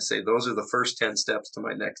 steps. And I say, those are the first 10 steps to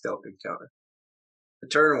my next elk encounter. I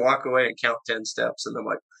turn and walk away and count 10 steps. And I'm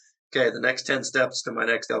like, okay, the next 10 steps to my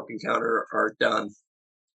next elk encounter are done.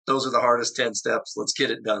 Those are the hardest 10 steps. Let's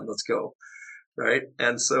get it done. Let's go. Right.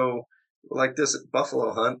 And so like this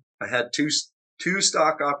buffalo hunt, I had two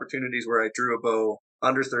stock opportunities where I drew a bow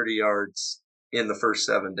under 30 yards in the first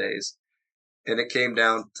 7 days. And it came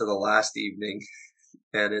down to the last evening,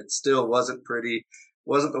 and it still wasn't pretty.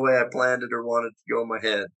 Wasn't the way I planned it or wanted to go in my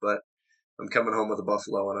head, but I'm coming home with a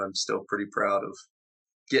buffalo, and I'm still pretty proud of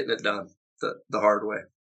getting it done the hard way.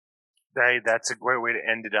 Hey, that's a great way to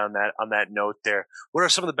end it on that note there. What are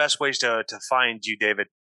some of the best ways to find you, David?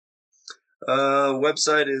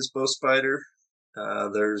 Website is Bow Spider.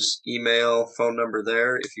 There's email, phone number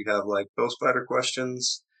there if you have like bow spider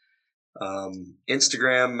questions.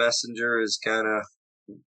 Instagram Messenger is kind of,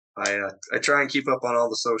 I try and keep up on all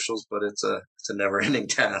the socials, but it's a never ending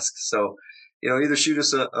task. So, either shoot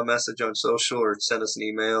us a message on social or send us an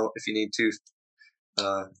email if you need to.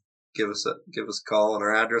 Give us a call, and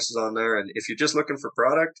our address is on there. And if you're just looking for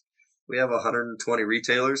product, we have 120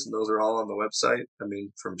 retailers, and those are all on the website. I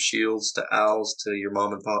mean, from Shields to Owls to your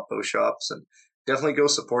mom and pop bow shops, and definitely go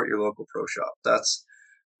support your local pro shop.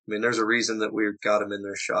 There's a reason that we've got them in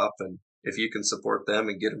their shop, and if you can support them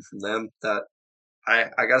and get them from them, that I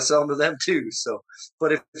got to sell them to them too. So,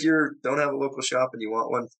 but if you don't have a local shop and you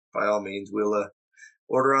want one, by all means, we'll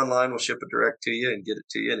order online. We'll ship it direct to you and get it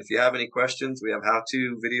to you. And if you have any questions, we have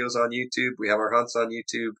how-to videos on YouTube. We have our hunts on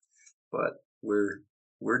YouTube, but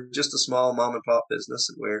we're just a small mom and pop business,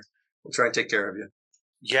 and we'll try and take care of you.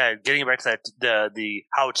 Yeah, getting back to that, the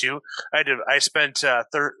how-to, I spent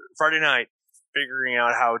Friday night figuring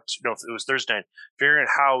out it was Thursday night, figuring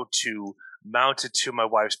out how to mount it to my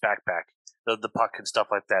wife's backpack, the puck and stuff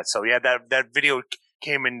like that. So yeah, that video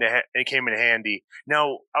came in handy.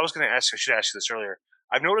 Now, I should ask you this earlier.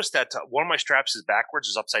 I've noticed that one of my straps is backwards,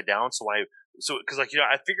 is upside down. Because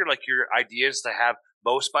I figured like your idea is to have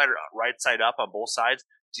Bow Spider right side up on both sides.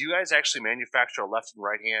 Do you guys actually manufacture a left and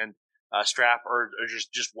right hand strap, or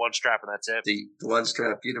just one strap and that's it? The one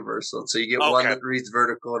strap universal. So you get one that reads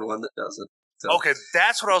vertical and one that doesn't. So. Okay,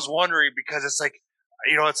 that's what I was wondering, because it's like,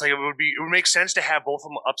 it's like it would make sense to have both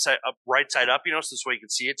of them right side up, so this way you can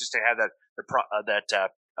see it, just to have that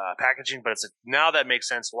packaging. But it's like, now that makes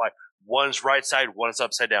sense why one's right side, one's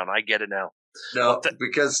upside down. I get it now. No,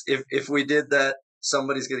 because if we did that,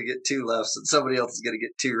 somebody's going to get two lefts and somebody else is going to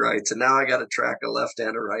get two rights, and now I got to track a left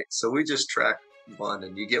and a right. So we just track one,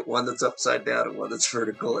 and you get one that's upside down and one that's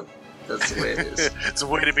vertical, and that's the way it is. It's the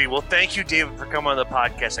way to be. Well, thank you, David, for coming on the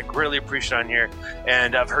podcast. I greatly appreciate it on here,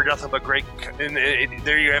 and I've heard nothing but great. And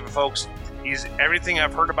there you have it, folks. Everything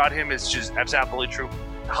I've heard about him is just absolutely true.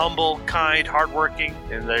 Humble, kind, hardworking,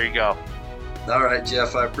 and there you go. All right,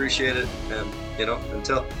 Jeff, I appreciate it, and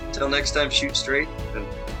until next time, shoot straight and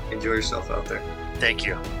enjoy yourself out there. Thank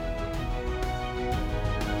you.